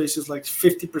within those phases like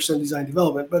 50% design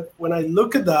development. But when I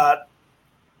look at that,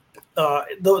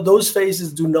 those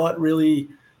phases do not really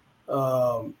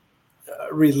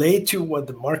relate to what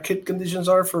the market conditions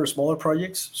are for smaller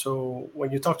projects. So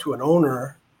when you talk to an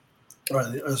owner or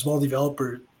a small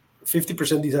developer,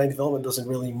 50% design development doesn't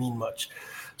really mean much.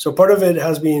 So part of it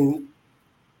has been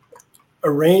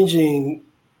arranging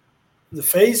the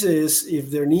phases if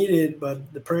they're needed,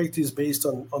 but the project is based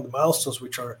on the milestones,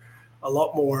 which are a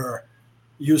lot more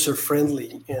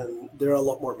user-friendly and they're a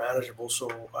lot more manageable. So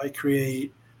I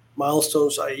create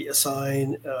milestones, I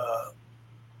assign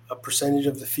a percentage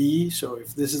of the fee. So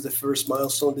if this is the first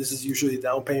milestone, this is usually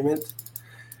down payment.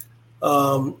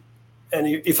 And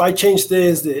if I change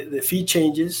this, the fee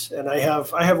changes, and I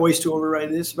have ways to override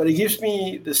this, but it gives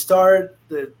me the start,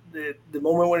 the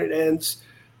moment when it ends,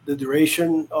 the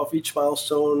duration of each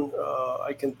milestone.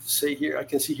 I can see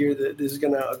here that this is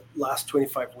gonna last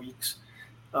 25 weeks.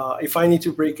 If I need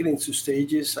to break it into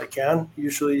stages, I can.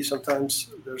 Usually, sometimes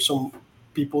there's some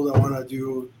people that want to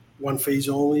do one phase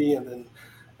only and then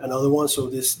another one. So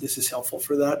this is helpful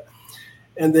for that.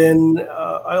 And then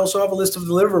I also have a list of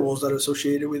deliverables that are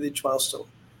associated with each milestone.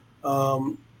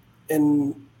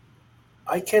 And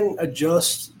I can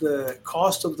adjust the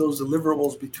cost of those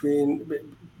deliverables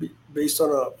based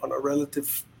on a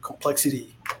relative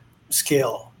complexity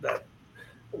scale that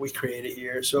we created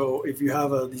here. So if you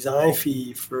have a design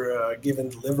fee for a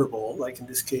given deliverable, like in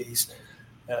this case,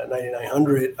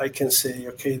 9,900, I can say,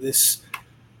 okay, this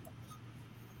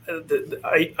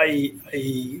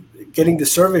getting the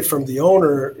survey from the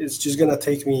owner is just going to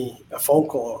take me a phone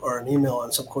call or an email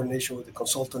and some coordination with the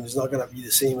consultant. Is not going to be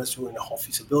the same as doing a whole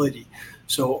feasibility.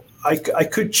 So I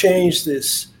could change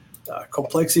this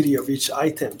complexity of each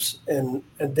items, and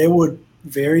they would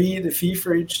vary the fee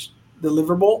for each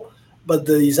deliverable, but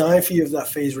the design fee of that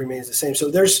phase remains the same.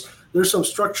 So there's some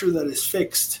structure that is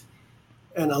fixed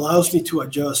and allows me to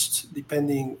adjust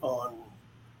depending on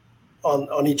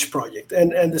each project.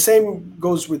 And the same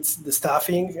goes with the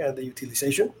staffing and the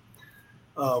utilization.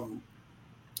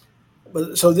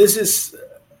 But so this is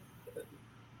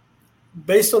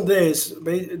based on this.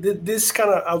 This kind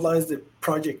of outlines the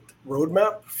project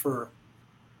roadmap for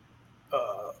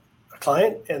a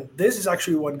client, and this is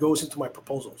actually what goes into my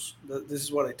proposals. This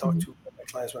is what I talk to my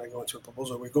clients when I go into a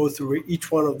proposal. We go through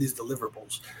each one of these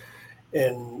deliverables,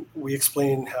 and we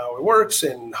explain how it works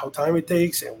and how time it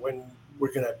takes and when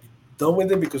we're going to be done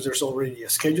with it, because there's already a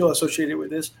schedule associated with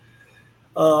this.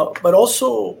 But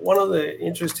also one of the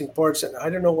interesting parts, and I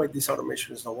don't know why this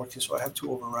automation is not working, so I have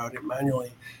to override it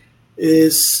manually,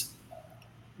 is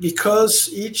because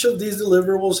each of these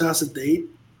deliverables has a date,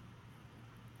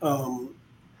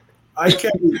 I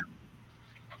can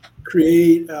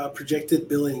create a projected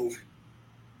billing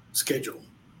schedule.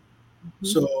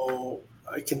 So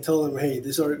I can tell them, hey,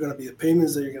 these are going to be the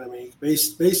payments that you're going to make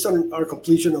based on our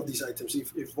completion of these items.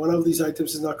 If one of these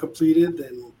items is not completed,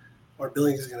 then our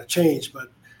billing is going to change.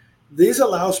 But this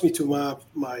allows me to map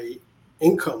my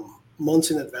income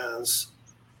months in advance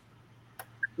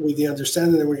with the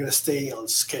understanding that we're going to stay on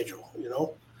schedule,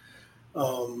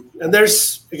 And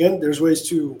there's ways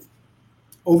to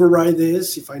override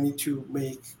this if I need to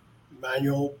make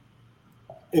manual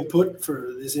input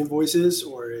for these invoices,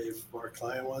 or if our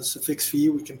client wants a fixed fee,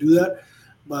 we can do that.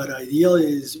 But ideal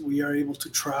is we are able to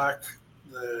track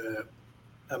the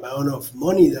amount of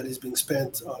money that is being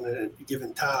spent on a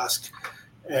given task,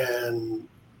 and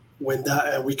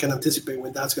and we can anticipate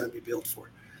when that's going to be billed for.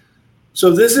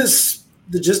 So this is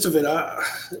the gist of it.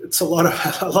 It's a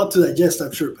lot to digest,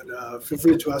 I'm sure, but feel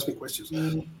free to ask me questions.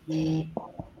 Oh,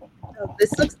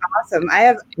 this looks awesome. I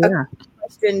have a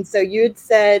question. So you had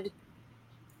said,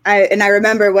 I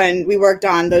remember when we worked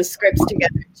on those scripts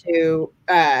together to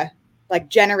like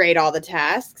generate all the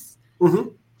tasks. Mm-hmm.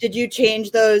 Did you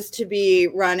change those to be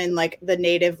run in like the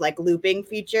native like looping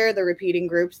feature, the repeating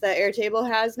groups that Airtable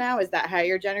has now? Is that how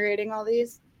you're generating all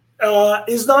these?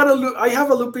 It's not I have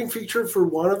a looping feature for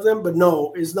one of them, but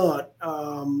no, it's not.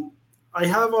 I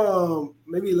have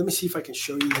maybe let me see if I can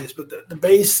show you this, but the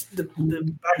back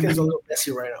end's a little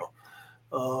messy right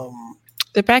now.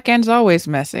 The back end's always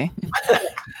messy.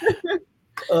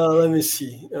 Let me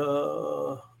see.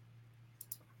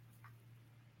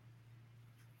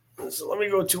 So let me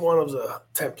go to one of the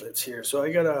templates here. So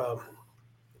I got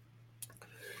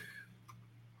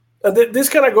this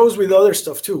kind of goes with other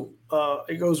stuff too.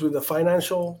 It goes with the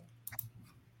financial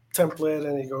template,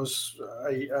 and it goes.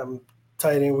 I'm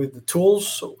tied in with the tools.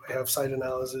 So I have site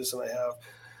analysis, and I have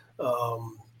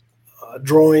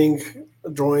drawings,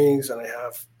 and I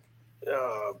have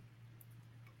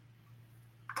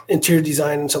interior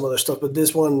design and some other stuff. But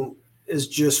this one is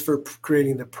just for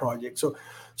creating the project.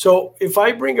 So if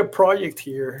I bring a project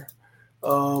here,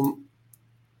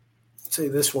 say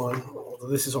this one, although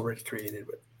this is already created,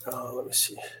 but let me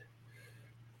see.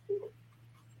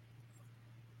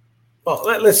 Well,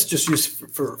 let's just use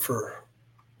for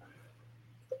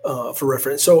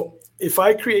reference. So if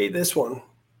I create this one,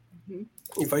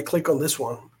 if I click on this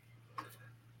one,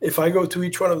 if I go to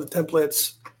each one of the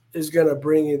templates, is going to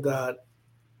bring in that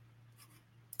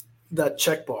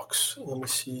checkbox. Let me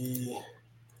see.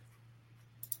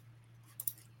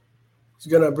 It's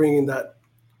going to bring in that.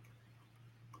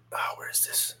 Where is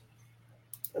this?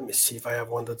 Let me see if I have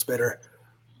one that's better.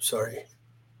 Sorry.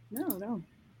 No.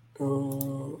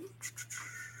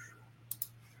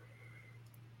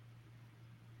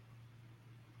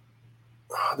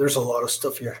 There's a lot of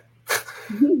stuff here.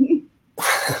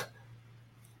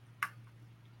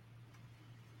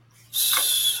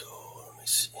 So let me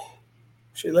see.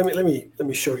 Actually, let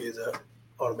me show you the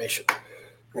automation.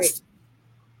 Great.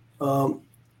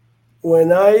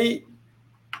 When I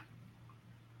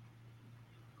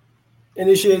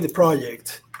initiate the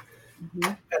project,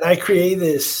 and I create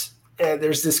this, and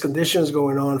there's these conditions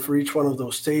going on for each one of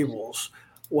those tables,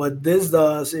 what this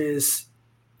does is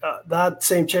that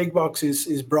same checkbox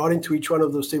is brought into each one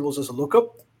of those tables as a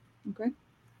lookup. Okay.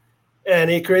 And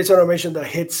it creates automation that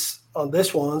hits on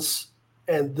this ones,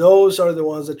 and those are the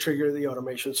ones that trigger the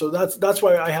automation. So that's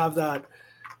why I have that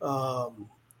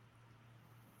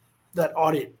that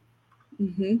audit.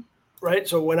 Right?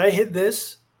 So when I hit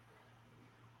this,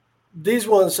 these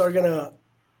ones are going to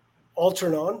all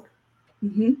turn on.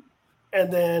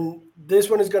 And then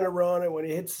this one is going to run, and when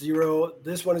it hits 0,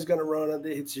 this one is going to run, and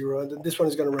it hits 0, and then this one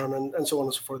is going to run, and so on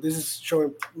and so forth. This is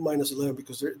showing -11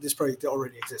 because this project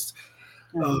already exists.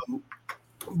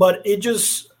 But it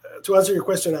just, to answer your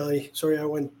question, Ali, sorry I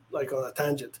went like on a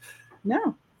tangent.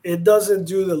 No. It doesn't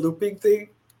do the looping thing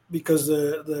because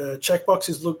the checkbox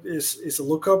is a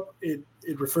lookup. It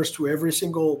refers to every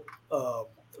single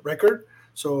record.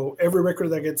 So every record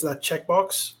that gets that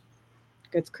checkbox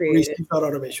gets created. Receives that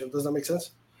automation. Does that make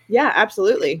sense? Yeah,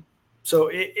 absolutely. So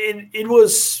it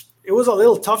was a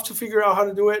little tough to figure out how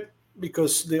to do it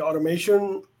because the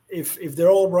automation, if they're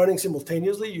all running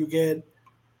simultaneously, you get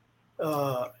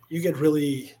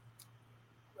really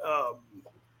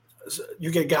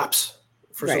you get gaps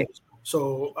for some reason.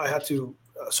 So I had to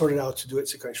sort it out to do it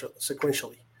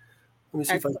sequentially. Let me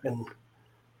see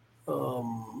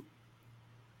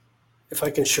if I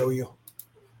can show you,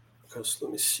 because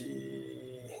let me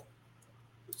see.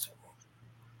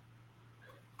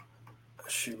 I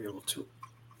should be able to.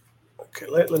 Okay,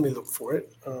 let me look for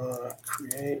it.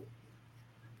 Create.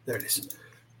 There it is.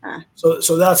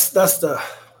 So that's the.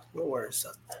 Where is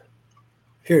that?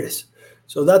 Here it is.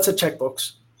 So that's a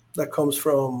checkbox that comes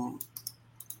from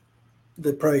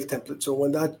the project template. So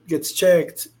when that gets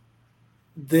checked,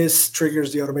 this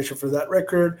triggers the automation for that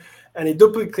record, and it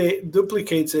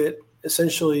duplicates it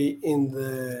essentially in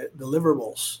the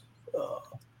deliverables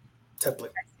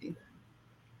template.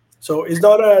 So it's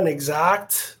not an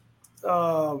exact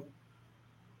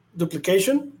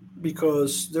duplication,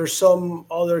 because there's some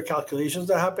other calculations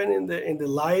that happen in the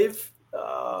live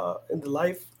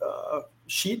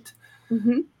sheet,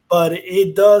 but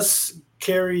it does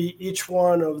carry each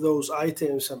one of those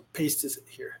items and pastes it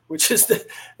here, which is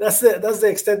that's the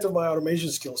extent of my automation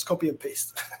skills. Copy and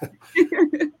paste.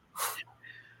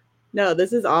 No,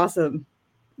 this is awesome.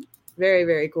 Very,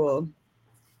 very cool.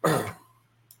 Oh,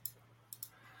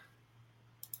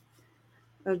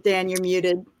 Dan, you're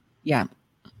muted. Yeah.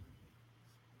 I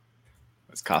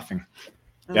was coughing.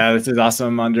 Oh. Yeah, this is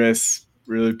awesome, Andres.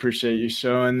 Really appreciate you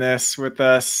showing this with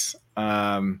us.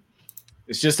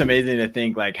 It's just amazing to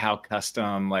think like how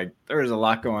custom, like there's a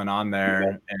lot going on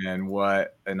there, and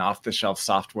what an off-the-shelf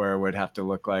software would have to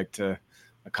look like to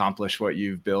accomplish what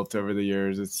you've built over the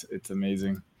years. It's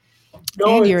amazing.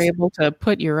 And you're able to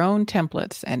put your own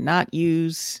templates and not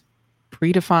use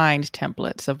predefined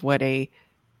templates of what a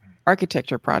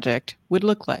architecture project would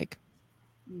look like.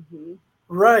 Mm-hmm.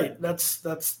 Right, that's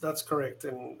correct.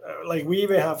 And like we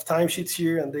even have timesheets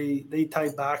here, and they tie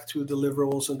back to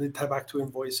deliverables and they tie back to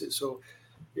invoices. So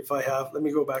if I have, let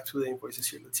me go back to the invoices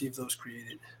here. Let's see if those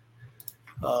created.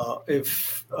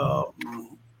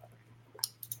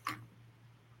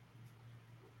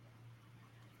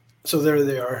 So there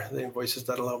they are, the invoices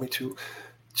that allow me to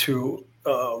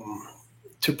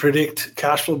predict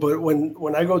cash flow. But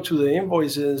when I go to the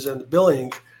invoices and the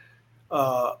billing,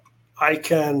 I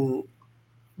can,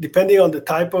 depending on the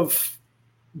type of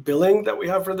billing that we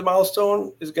have for the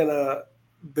milestone, is going to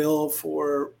bill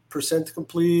for percent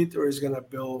complete, or is going to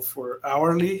bill for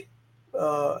hourly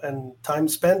and time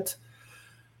spent,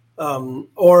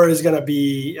 or is going to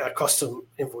be a custom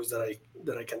invoice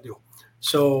that I can do.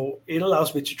 So it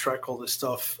allows me to track all this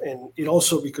stuff. And it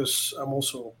also, because I'm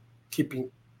also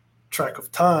keeping track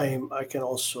of time, I can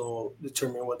also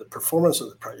determine what the performance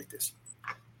of the project is.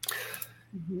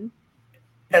 Mm-hmm.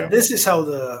 And this is how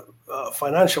the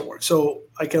financial works. So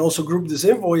I can also group these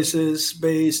invoices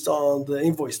based on the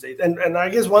invoice date. And I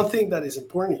guess one thing that is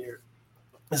important here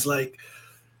is like,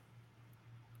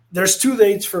 there's 2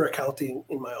 dates for accounting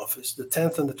in my office, the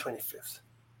 10th and the 25th.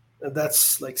 And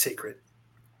that's like sacred.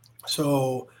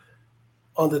 So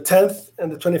on the 10th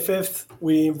and the 25th,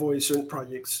 we invoice certain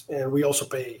projects, and we also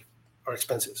pay our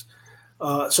expenses.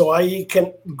 So I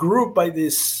can group by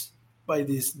these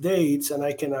dates, and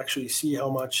I can actually see how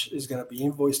much is going to be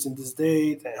invoiced in this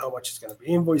date, and how much is going to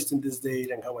be invoiced in this date,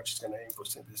 and how much is going to be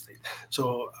invoiced in this date.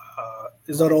 So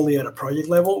it's not only at a project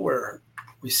level where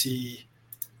we see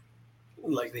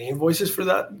like the invoices for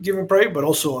that given project, but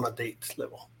also on a date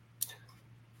level.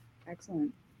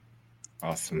 Excellent.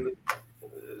 Awesome.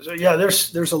 So yeah,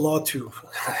 there's a lot to.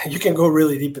 You can go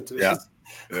really deep into it. Yeah.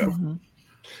 Mm-hmm.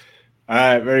 All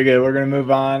right, very good. We're going to move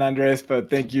on, Andres,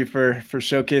 but thank you for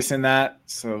showcasing that.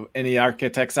 So any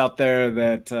architects out there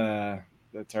that are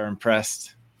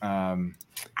impressed can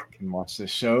watch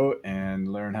this show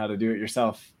and learn how to do it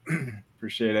yourself.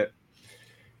 Appreciate it.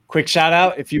 Quick shout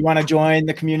out. If you want to join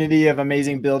the community of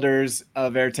amazing builders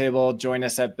of Airtable, join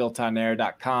us at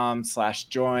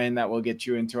builtonair.com/join. That will get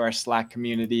you into our Slack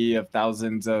community of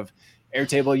thousands of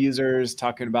Airtable users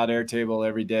talking about Airtable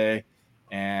every day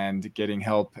and getting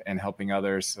help and helping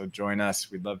others. So join us.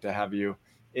 We'd love to have you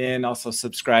in. Also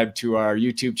subscribe to our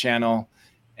YouTube channel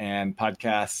and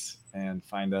podcasts and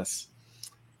find us.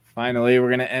 Finally, we're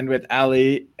going to end with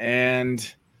Ali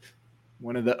and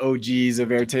one of the OGs of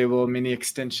Airtable,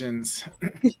 MiniExtensions.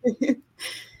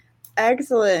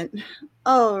 Excellent.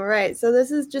 All right. So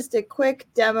this is just a quick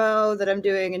demo that I'm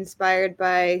doing inspired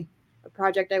by a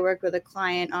project I worked with a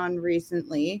client on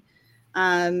recently.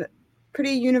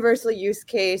 Pretty universal use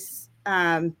case,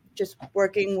 just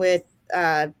working with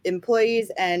employees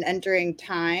and entering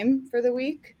time for the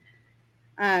week.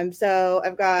 So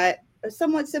I've got a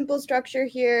somewhat simple structure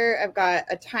here. I've got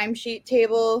a timesheet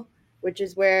table, which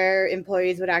is where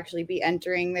employees would actually be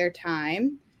entering their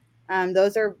time.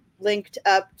 Those are linked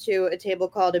up to a table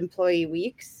called Employee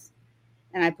Weeks.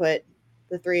 And I put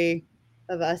the 3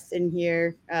 of us in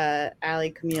here,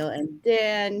 Ali, Camille, and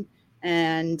Dan.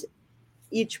 And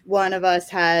each one of us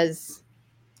has,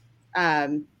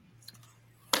 a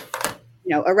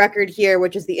record here,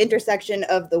 which is the intersection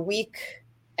of the week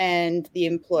and the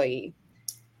employee.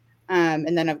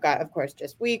 And then I've got, of course,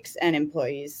 just weeks and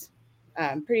employees.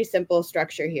 Pretty simple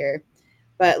structure here.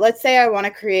 But let's say I want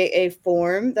to create a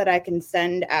form that I can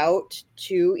send out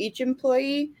to each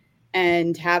employee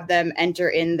and have them enter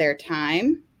in their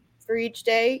time for each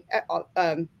day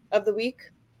of the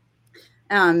week.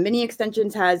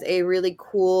 MiniExtensions has a really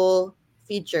cool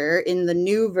feature in the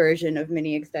new version of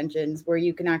MiniExtensions where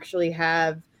you can actually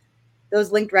have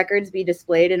those linked records be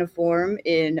displayed in a form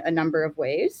in a number of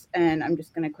ways. And I'm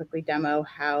just going to quickly demo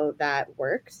how that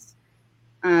works.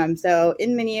 So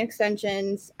in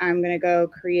MiniExtensions, I'm going to go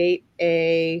create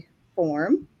a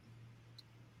form.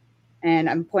 And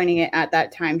I'm pointing it at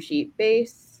that timesheet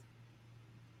base.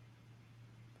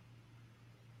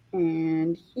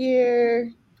 And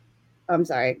here, oh, I'm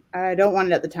sorry, I don't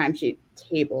want it at the timesheet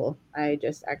table. I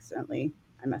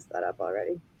messed that up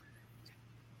already.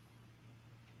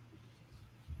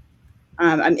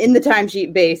 I'm in the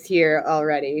timesheet base here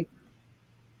already.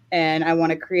 And I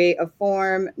want to create a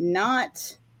form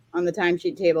not on the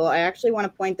timesheet table. I actually want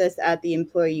to point this at the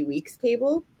employee weeks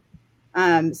table.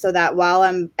 So that while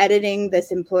I'm editing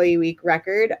this employee week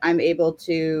record, I'm able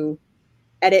to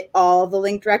edit all the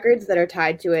linked records that are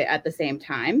tied to it at the same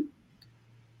time.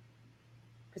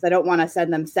 Because I don't want to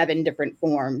send them 7 different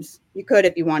forms. You could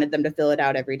if you wanted them to fill it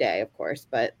out every day, of course.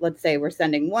 But let's say we're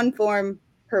sending one form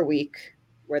per week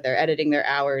where they're editing their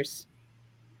hours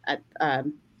at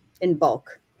in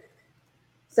bulk.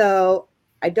 So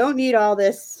I don't need all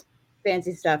this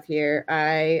fancy stuff here.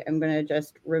 I am going to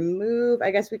just remove,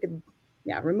 I guess we could,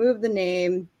 remove the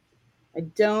name. I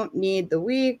don't need the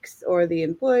weeks or the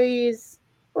employees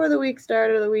or the week start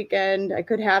or the weekend. I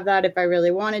could have that if I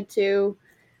really wanted to.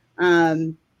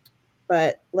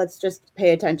 But let's just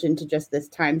pay attention to just this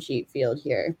timesheet field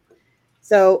here.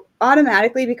 So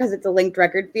automatically, because it's a linked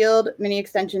record field,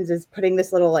 MiniExtensions is putting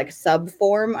this little like sub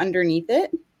form underneath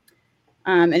it.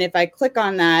 And if I click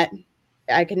on that,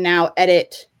 I can now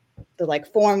edit the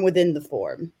like form within the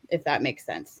form, if that makes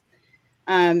sense.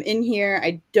 In here,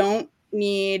 I don't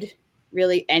need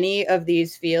really any of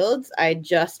these fields. I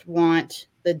just want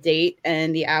the date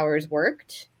and the hours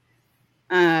worked.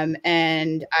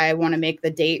 And I want to make the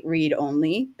date read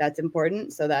only. That's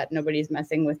important so that nobody's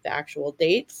messing with the actual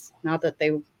dates. Not that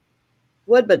they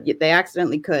would, but they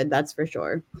accidentally could, that's for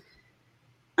sure.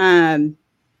 And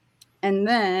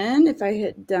then if I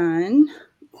hit done,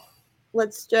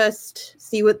 let's just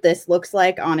see what this looks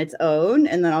like on its own.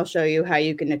 And then I'll show you how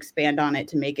you can expand on it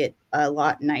to make it a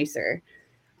lot nicer.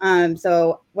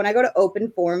 So when I go to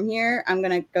open form here, I'm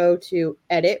going to go to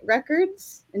edit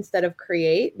records instead of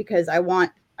create because I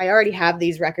already have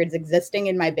these records existing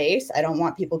in my base. I don't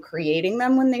want people creating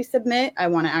them when they submit. I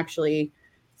want to actually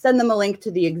send them a link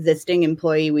to the existing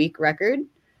employee week record.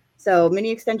 So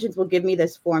MiniExtensions will give me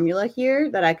this formula here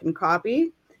that I can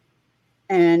copy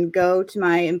and go to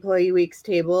my employee weeks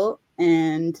table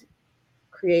and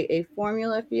create a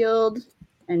formula field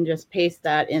and just paste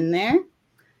that in there.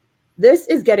 This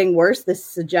is getting worse, this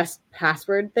suggest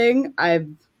password thing.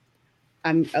 I'm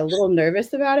a little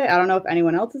nervous about it. I don't know if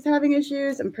anyone else is having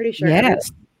issues. I'm pretty sure.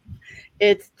 Yes.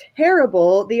 It's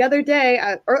terrible. The other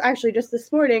day, or actually just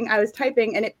this morning, I was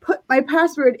typing and it put my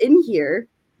password in here.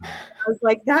 I was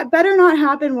like, that better not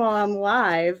happen while I'm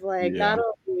live. Like,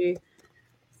 that'll be...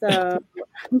 So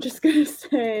I'm just going to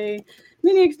say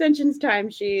MiniExtensions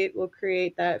timesheet. We'll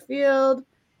create that field.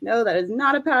 No, that is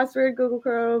not a password, Google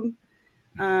Chrome.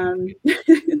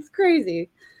 It's crazy.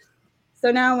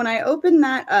 So now when I open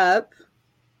that up,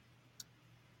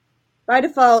 by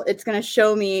default, it's going to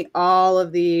show me all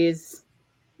of these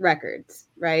records,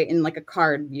 right? In like a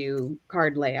card view,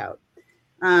 card layout.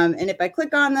 And if I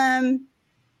click on them,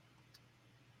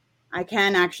 I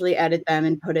can actually edit them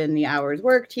and put in the hours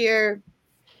worked here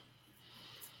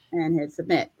and hit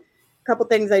submit. A couple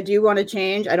things I do want to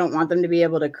change. I don't want them to be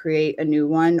able to create a new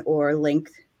one or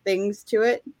link things to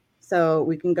it. So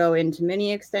we can go into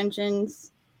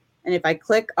MiniExtensions. And if I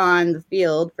click on the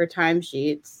field for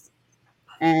timesheets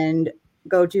and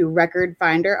go to record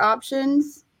finder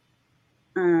options,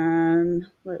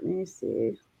 let me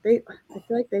see. I feel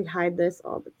like they hide this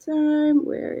all the time.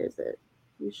 Where is it?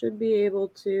 You should be able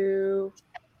to.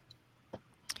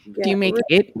 Do you make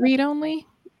it read only?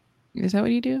 Is that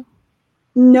what you do?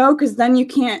 No, because then you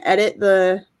can't edit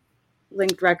the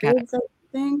linked records, I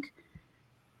think.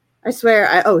 I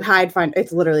swear, hide find.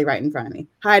 It's literally right in front of me.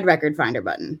 Hide record finder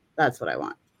button. That's what I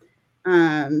want.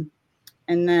 And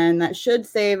then that should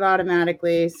save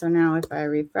automatically. So now if I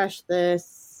refresh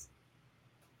this,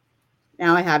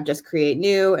 now I have just create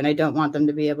new, and I don't want them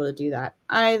to be able to do that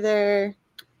either.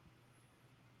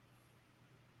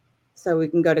 So we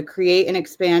can go to create and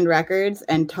expand records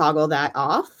and toggle that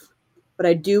off. But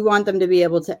I do want them to be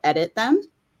able to edit them.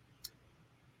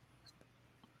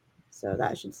 So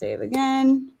that should save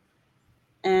again.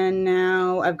 And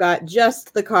now I've got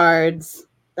just the cards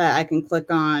that I can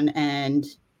click on and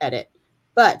edit.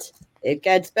 But it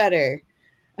gets better.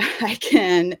 I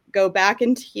can go back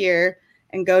into here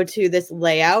and go to this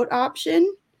layout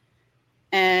option.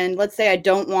 And let's say I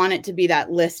don't want it to be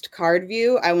that list card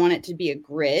view. I want it to be a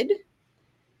grid.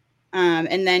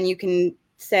 And then you can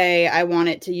say, I want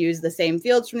it to use the same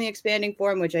fields from the expanding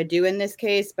form, which I do in this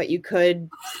case, but you could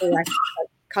select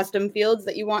custom fields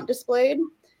that you want displayed.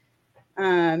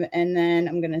 And then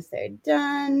I'm going to say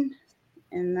done.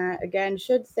 And that, again,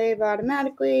 should save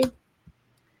automatically.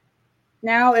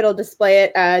 Now it'll display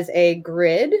it as a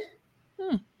grid.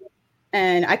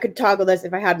 And I could toggle this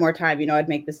if I had more time. I'd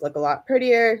make this look a lot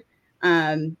prettier.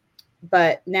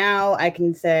 But now I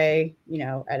can say,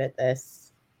 edit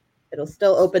this. It'll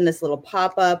still open this little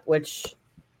pop-up, which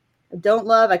I don't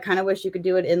love. I kind of wish you could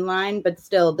do it inline, but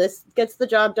still, this gets the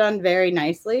job done very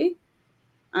nicely.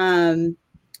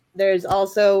 There's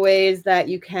also ways that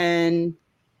you can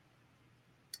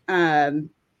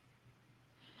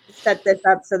set this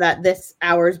up so that this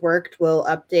hours worked will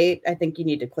update. I think you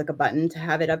need to click a button to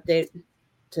have it update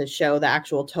to show the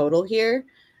actual total here.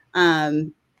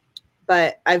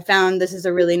 But I've found this is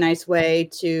a really nice way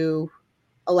to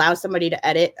allow somebody to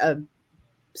edit a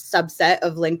subset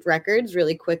of linked records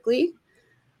really quickly.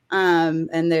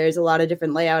 And there's a lot of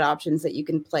different layout options that you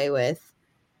can play with.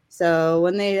 So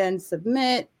when they then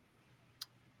submit,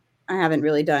 I haven't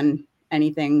really done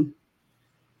anything.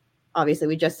 Obviously,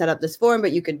 we just set up this form,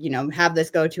 but you could, have this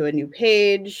go to a new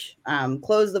page,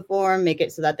 close the form, make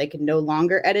it so that they can no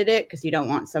longer edit it because you don't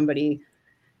want somebody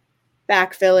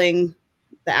backfilling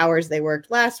the hours they worked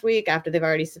last week after they've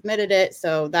already submitted it.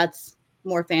 So that's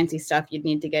more fancy stuff you'd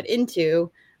need to get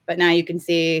into. But now you can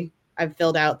see I've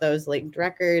filled out those linked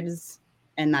records,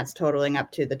 and that's totaling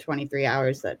up to the 23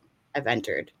 hours that I've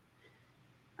entered.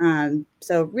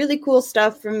 So really cool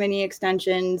stuff from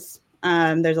MiniExtensions.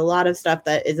 There's a lot of stuff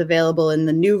that is available in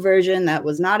the new version that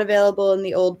was not available in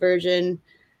the old version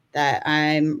that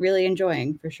I'm really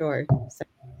enjoying for sure. So,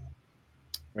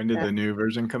 when did the new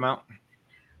version come out?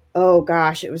 Oh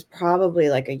gosh, it was probably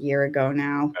like a year ago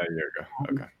now. A year ago,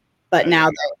 okay. But now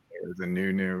there's a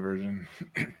new version.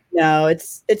 No,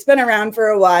 it's been around for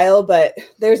a while, but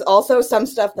there's also some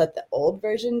stuff that the old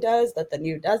version does that the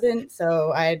new doesn't.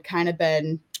 So I had kind of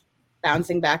been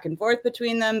bouncing back and forth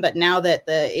between them. But now that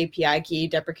the API key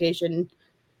deprecation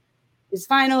is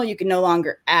final, you can no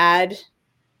longer add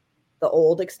the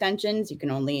old extensions. You can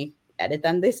only edit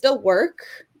them. They still work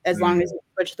as long as you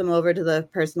switch them over to the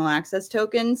personal access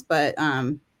tokens. But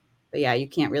yeah, you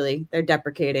can't really, they're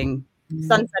deprecating,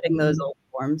 sunsetting those old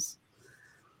forms.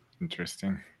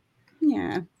 Interesting.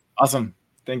 Yeah. Awesome.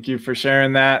 Thank you for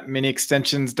sharing that.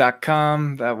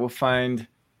 MiniExtensions.com. That will find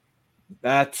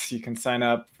that. You can sign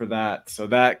up for that. So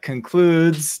that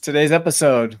concludes today's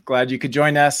episode. Glad you could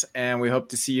join us, and we hope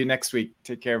to see you next week.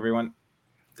 Take care, everyone.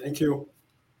 Thank you.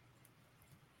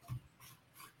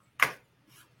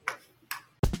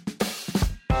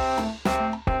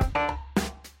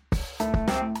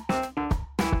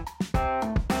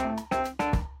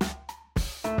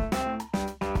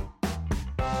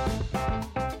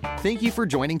 Thank you for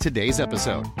joining today's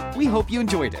episode. We hope you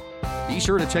enjoyed it. Be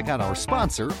sure to check out our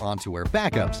sponsor, Onto Air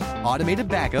Backups, automated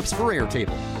backups for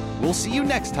Airtable. We'll see you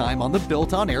next time on the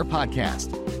Built on Air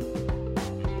podcast.